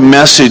drawn to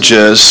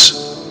messages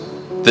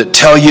that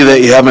tell you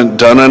that you haven't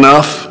done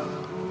enough?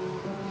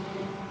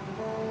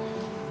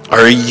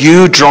 Are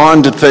you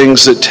drawn to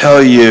things that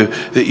tell you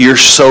that you're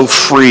so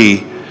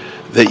free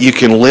that you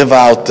can live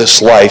out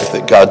this life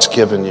that God's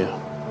given you?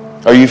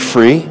 Are you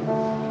free?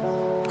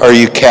 Are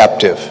you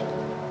captive?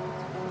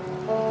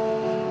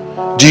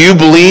 Do you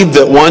believe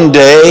that one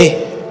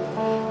day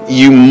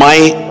you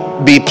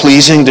might be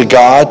pleasing to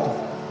God?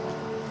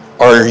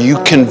 Or are you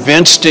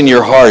convinced in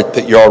your heart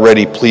that you're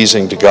already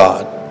pleasing to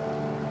God?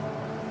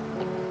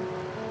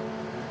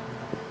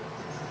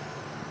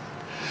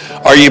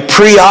 Are you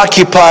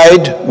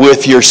preoccupied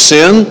with your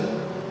sin,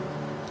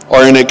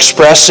 or in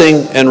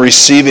expressing and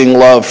receiving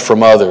love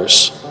from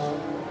others?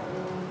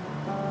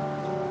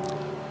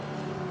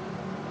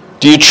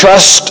 Do you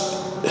trust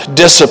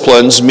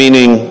disciplines,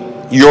 meaning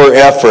your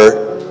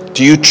effort?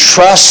 Do you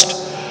trust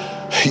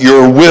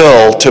your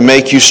will to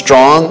make you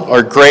strong,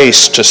 or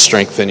grace to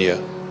strengthen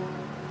you?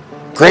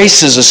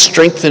 Grace is a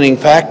strengthening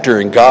factor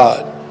in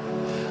God.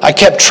 I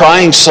kept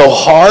trying so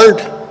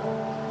hard,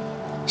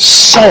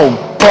 so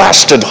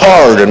blasted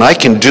hard, and I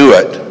can do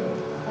it.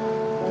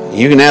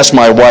 You can ask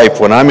my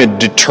wife, when I'm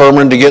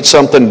determined to get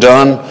something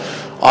done,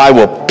 I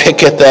will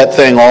pick at that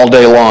thing all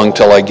day long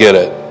till I get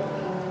it.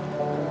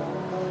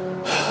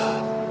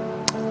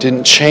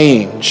 Didn't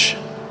change.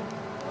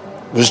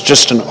 It was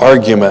just an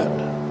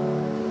argument.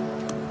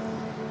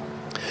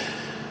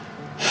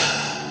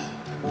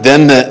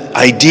 then the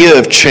idea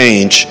of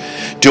change.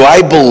 Do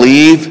I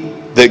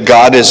believe that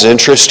God is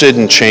interested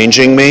in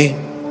changing me?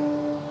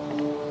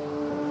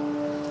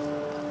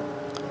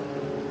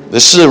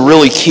 This is a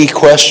really key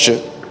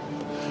question.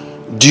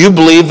 Do you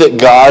believe that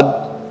God's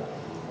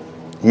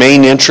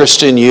main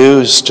interest in you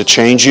is to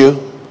change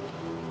you?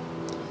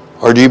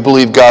 Or do you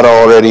believe God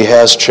already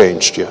has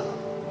changed you?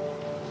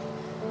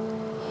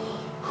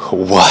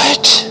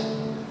 What?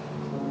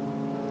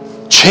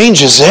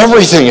 Changes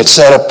everything. It's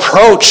that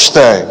approach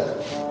thing.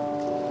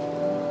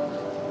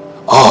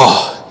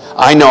 Oh,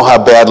 I know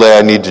how badly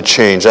I need to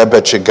change. I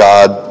bet you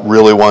God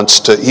really wants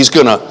to. He's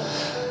going to...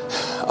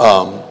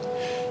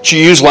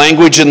 She used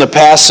language in the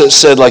past that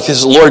said, like,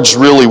 the Lord's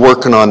really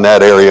working on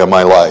that area of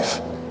my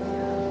life.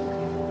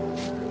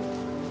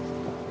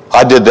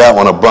 I did that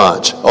one a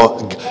bunch.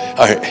 Oh,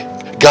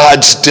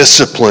 God's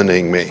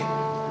disciplining me.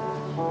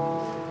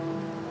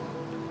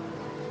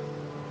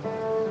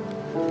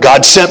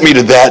 God sent me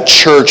to that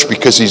church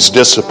because he's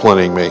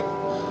disciplining me.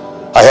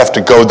 I have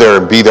to go there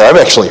and be there. I've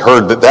actually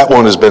heard that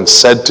one has been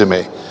said to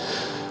me.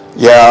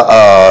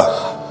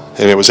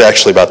 And it was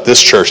actually about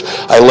this church.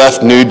 I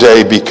left New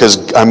Day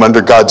because I'm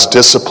under God's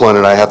discipline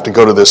and I have to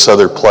go to this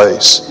other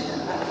place.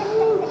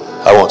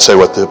 I won't say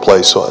what the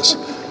place was.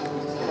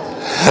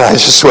 And I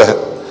just went,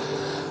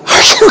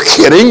 are you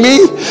kidding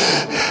me?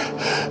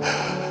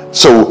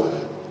 So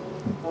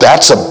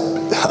that's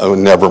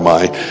never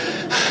mind.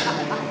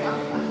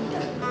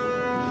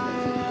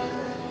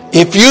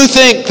 If you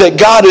think that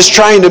God is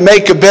trying to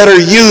make a better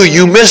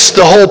you miss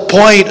the whole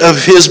point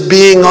of his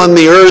being on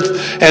the earth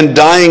and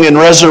dying and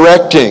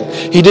resurrecting.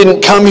 He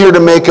didn't come here to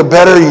make a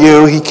better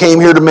you. He came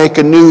here to make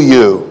a new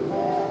you.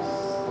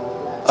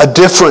 A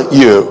different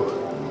you.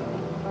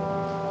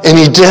 And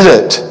he did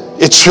it.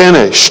 It's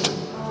finished.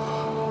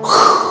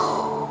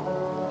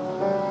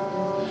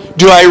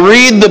 Do I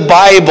read the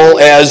Bible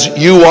as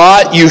you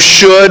ought, you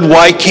should,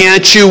 why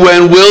can't you,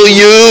 when will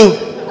you?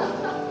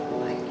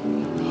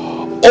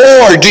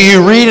 Or do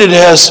you read it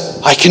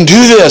as, I can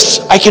do this.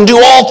 I can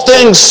do all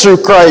things through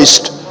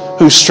Christ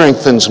who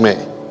strengthens me.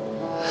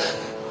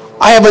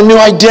 I have a new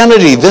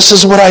identity. This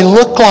is what I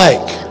look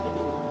like.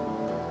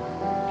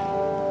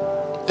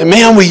 And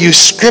man, we use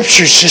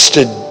scriptures just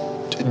to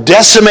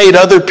decimate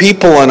other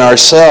people and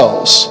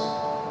ourselves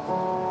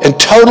and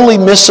totally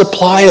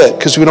misapply it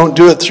because we don't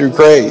do it through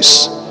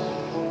grace.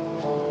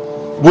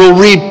 We'll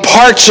read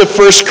parts of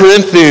 1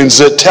 Corinthians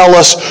that tell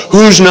us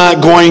who's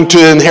not going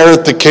to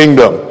inherit the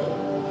kingdom.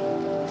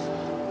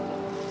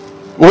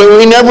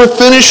 We never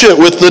finish it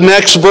with the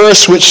next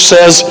verse which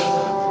says,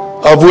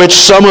 of which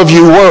some of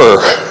you were.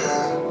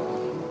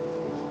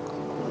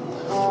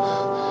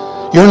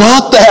 You're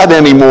not that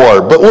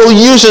anymore, but we'll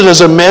use it as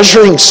a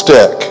measuring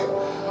stick.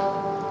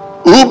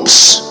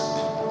 Oops.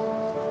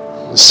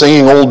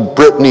 Singing old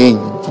Britney,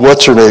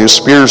 what's her name,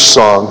 Spears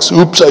songs.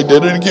 Oops, I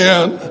did it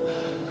again.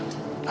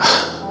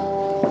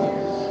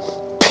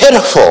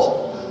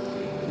 Pitiful.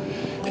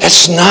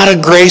 It's not a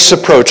grace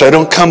approach. I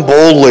don't come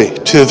boldly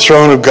to the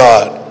throne of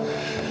God.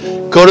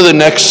 Go to the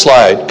next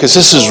slide, because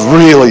this is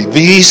really,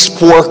 these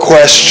 4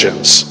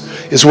 questions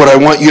is what I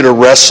want you to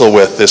wrestle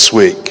with this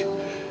week.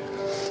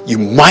 You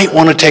might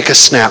want to take a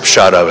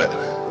snapshot of it.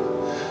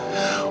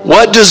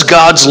 What does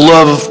God's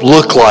love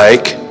look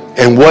like,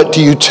 and what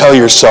do you tell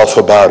yourself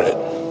about it?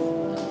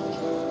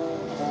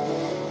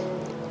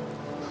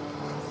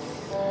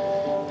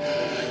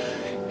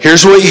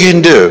 Here's what you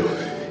can do.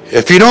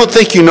 If you don't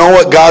think you know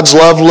what God's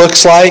love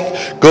looks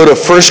like, go to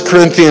 1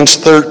 Corinthians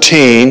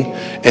 13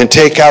 and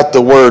take out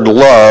the word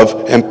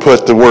love and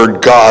put the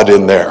word God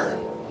in there.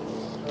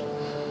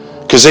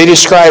 Because they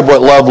describe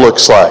what love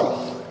looks like.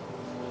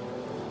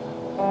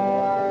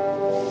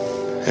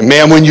 And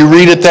man, when you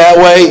read it that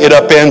way, it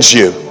upends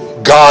you.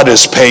 God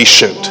is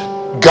patient.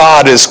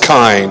 God is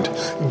kind.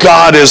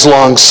 God is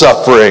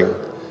long-suffering.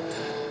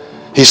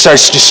 He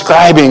starts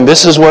describing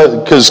this is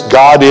what, because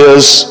God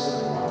is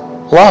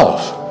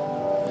love.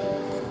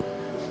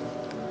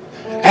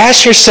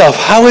 Ask yourself,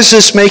 how is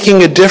this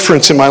making a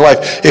difference in my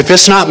life? If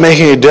it's not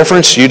making a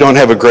difference, you don't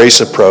have a grace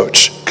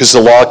approach because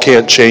the law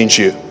can't change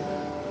you.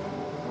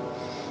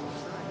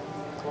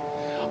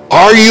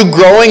 Are you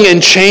growing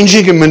and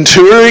changing and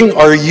maturing,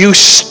 or are you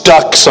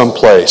stuck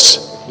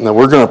someplace? Now,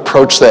 we're going to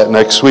approach that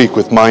next week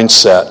with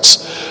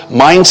mindsets.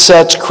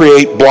 Mindsets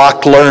create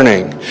blocked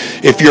learning.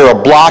 If you're a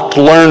blocked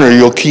learner,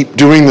 you'll keep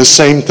doing the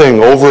same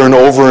thing over and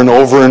over and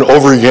over and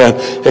over again,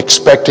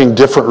 expecting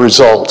different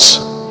results.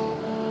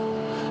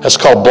 That's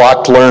called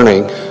blocked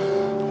learning.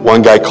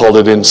 One guy called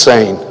it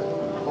insane.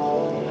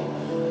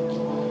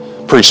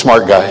 Pretty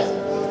smart guy.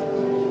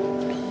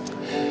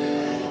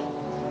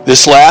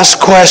 This last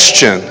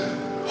question.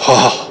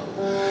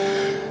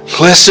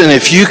 Listen,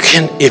 if you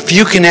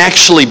can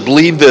actually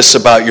believe this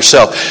about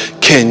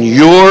yourself, can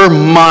your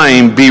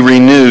mind be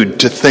renewed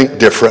to think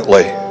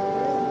differently?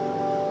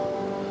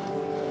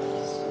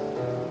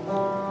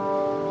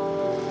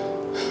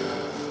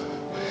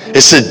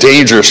 It's a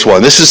dangerous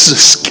one.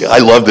 I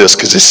love this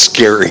because it's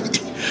scary.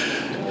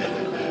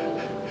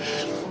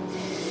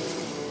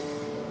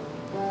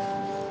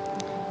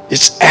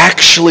 It's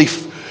actually,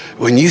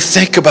 when you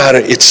think about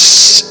it,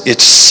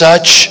 it's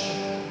such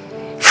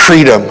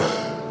freedom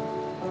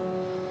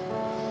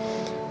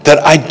that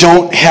I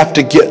don't have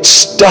to get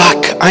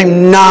stuck.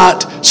 I'm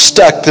not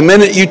stuck. The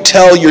minute you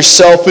tell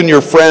yourself and your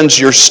friends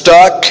you're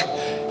stuck,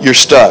 you're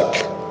stuck.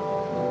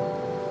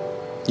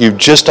 You've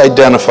just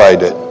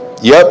identified it.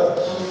 Yep.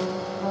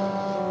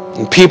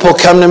 And people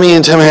come to me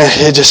and tell me,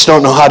 I just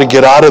don't know how to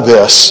get out of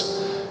this.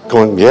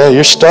 Going, yeah,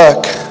 you're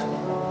stuck.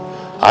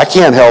 I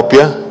can't help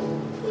you.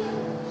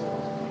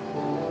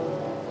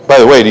 By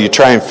the way, do you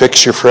try and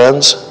fix your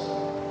friends?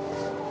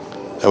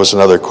 That was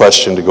another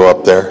question to go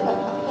up there.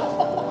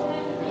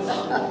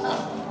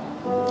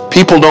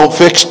 People don't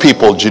fix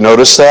people. Did you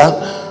notice that?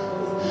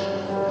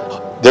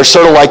 They're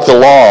sort of like the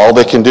law. All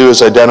they can do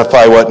is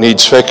identify what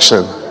needs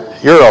fixing.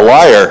 You're a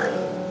liar.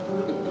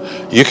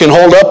 You can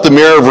hold up the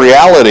mirror of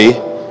reality.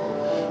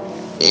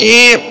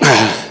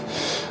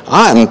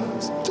 I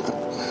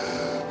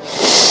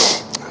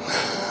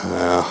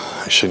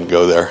shouldn't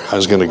go there. I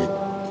was going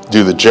to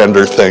do the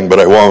gender thing, but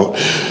I won't.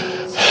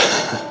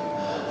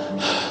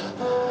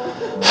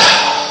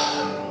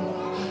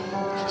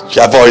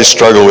 I've always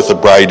struggled with the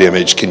bride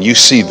image. Can you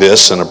see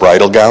this in a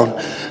bridal gown?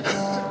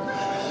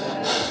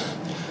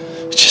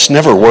 It just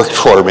never worked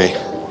for me.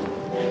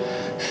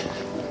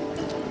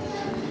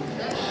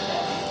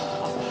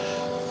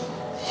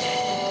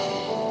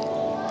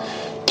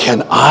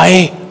 Can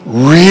I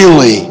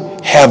really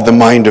have the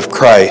mind of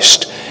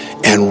Christ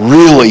and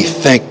really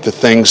think the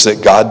things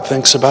that God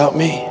thinks about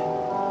me?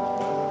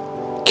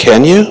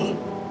 Can you?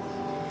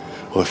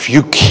 Well, if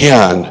you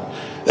can,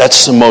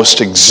 that's the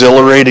most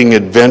exhilarating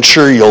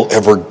adventure you'll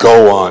ever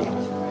go on.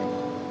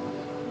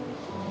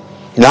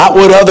 Not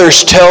what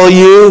others tell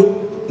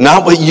you,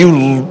 not what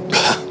you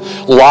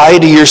lie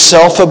to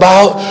yourself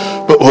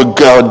about, but what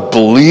God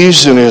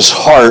believes in his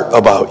heart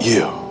about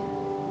you.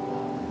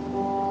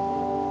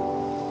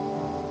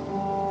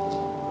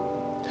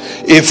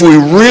 If we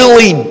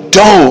really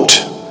don't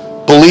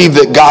believe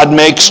that God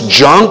makes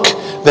junk,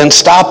 then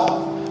stop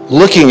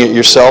looking at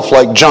yourself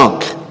like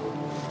junk.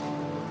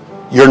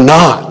 You're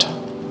not.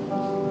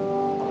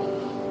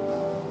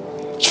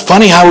 It's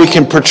funny how we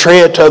can portray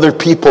it to other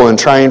people and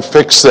try and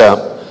fix them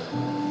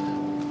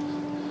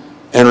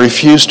and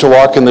refuse to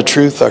walk in the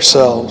truth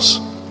ourselves.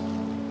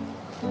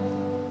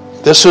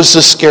 This was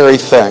the scary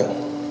thing.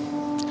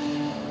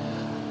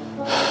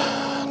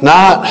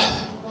 Not,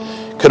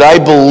 could I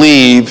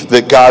believe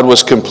that God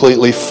was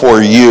completely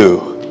for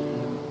you?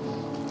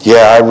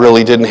 Yeah, I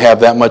really didn't have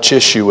that much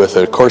issue with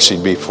it. Of course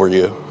he'd be for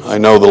you. I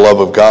know the love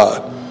of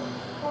God.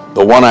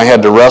 The one I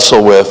had to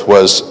wrestle with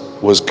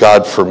was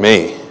God for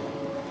me.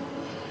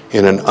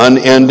 In an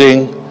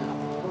unending,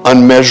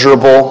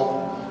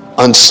 unmeasurable,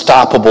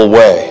 unstoppable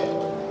way.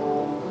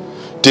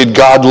 Did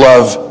God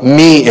love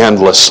me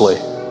endlessly?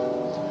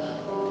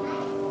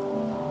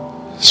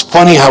 It's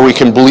funny how we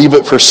can believe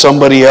it for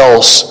somebody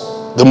else,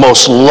 the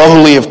most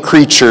lowly of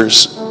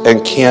creatures,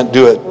 and can't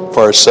do it for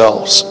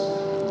ourselves.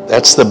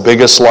 That's the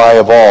biggest lie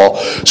of all.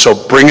 So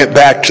bring it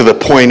back to the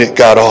point it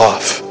got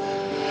off.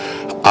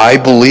 I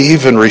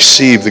believe and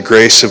receive the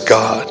grace of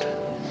God.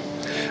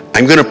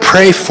 I'm going to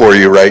pray for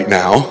you right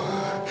now.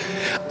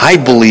 I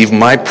believe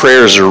my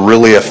prayers are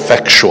really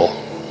effectual.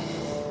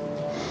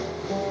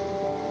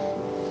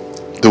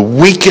 The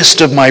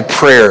weakest of my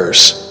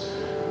prayers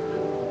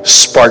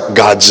spark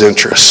God's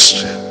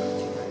interest.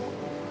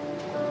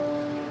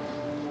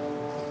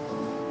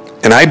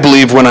 And I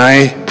believe when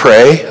I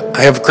pray,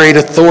 I have great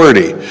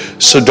authority.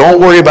 So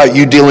don't worry about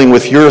you dealing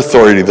with your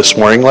authority this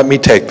morning. Let me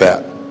take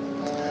that.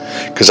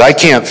 Because I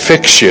can't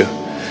fix you,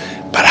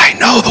 but I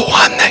know the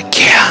one that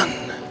can.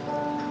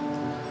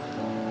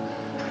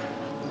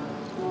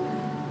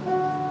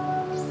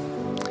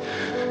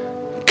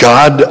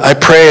 God, I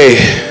pray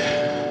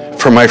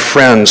for my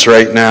friends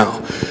right now.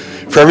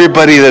 For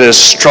everybody that has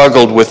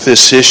struggled with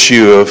this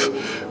issue of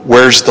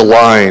where's the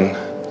line?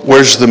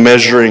 Where's the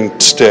measuring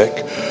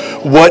stick?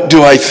 What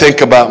do I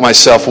think about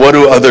myself? What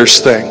do others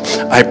think?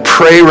 I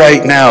pray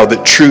right now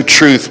that true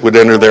truth would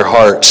enter their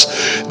hearts,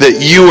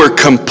 that you are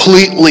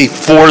completely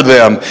for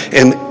them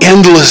and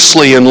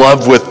endlessly in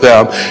love with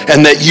them,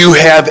 and that you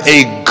have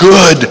a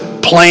good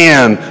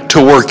plan to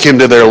work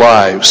into their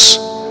lives.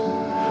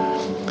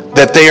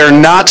 That they are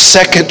not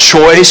second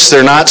choice,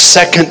 they're not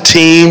second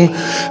team,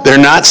 they're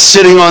not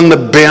sitting on the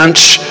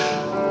bench,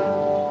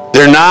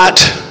 they're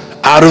not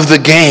out of the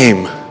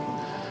game.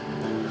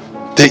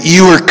 That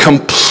you are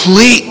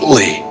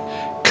completely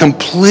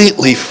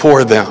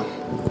for them.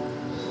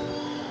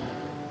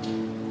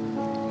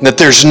 That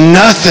there's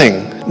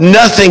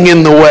nothing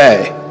in the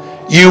way.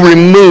 You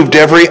removed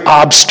every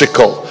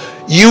obstacle.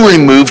 You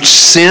removed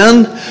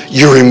sin.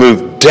 You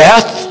removed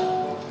death.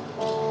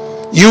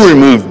 You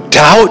removed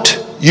doubt.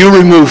 You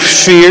removed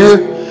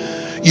fear.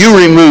 You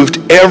removed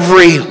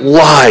every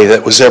lie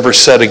that was ever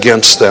said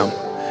against them,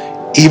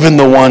 even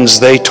the ones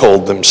they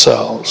told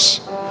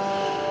themselves.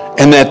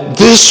 And that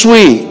this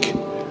week,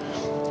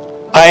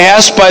 I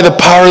ask by the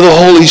power of the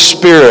Holy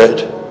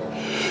Spirit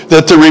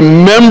that the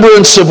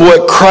remembrance of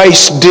what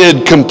Christ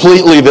did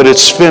completely, that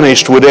it's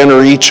finished, would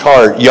enter each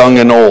heart, young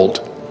and old.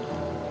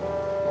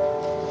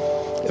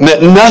 And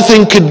that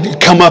nothing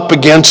could come up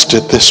against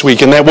it this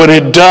week. And that when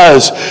it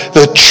does,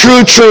 the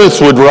true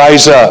truth would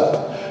rise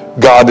up.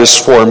 God is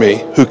for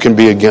me. Who can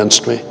be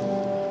against me?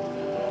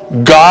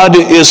 God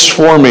is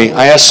for me.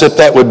 I ask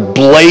that would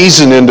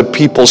blazon into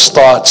people's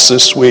thoughts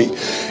this week.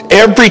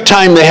 Every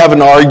time they have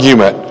an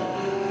argument,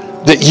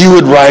 that you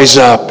would rise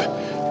up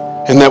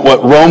and that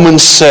what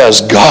Romans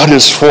says, God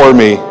is for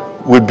me,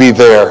 would be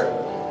there.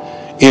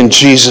 In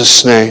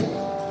Jesus' name.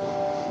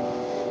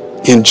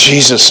 In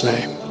Jesus'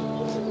 name.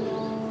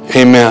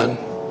 Amen.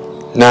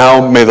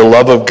 Now may the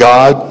love of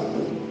God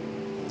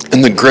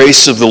and the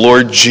grace of the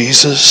Lord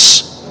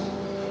Jesus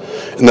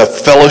and the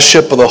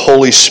fellowship of the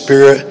Holy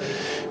Spirit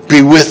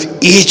be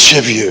with each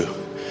of you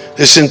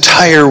this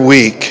entire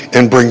week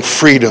and bring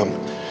freedom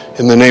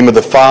in the name of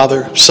the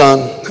Father, Son,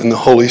 and the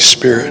Holy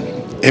Spirit.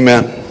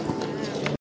 Amen.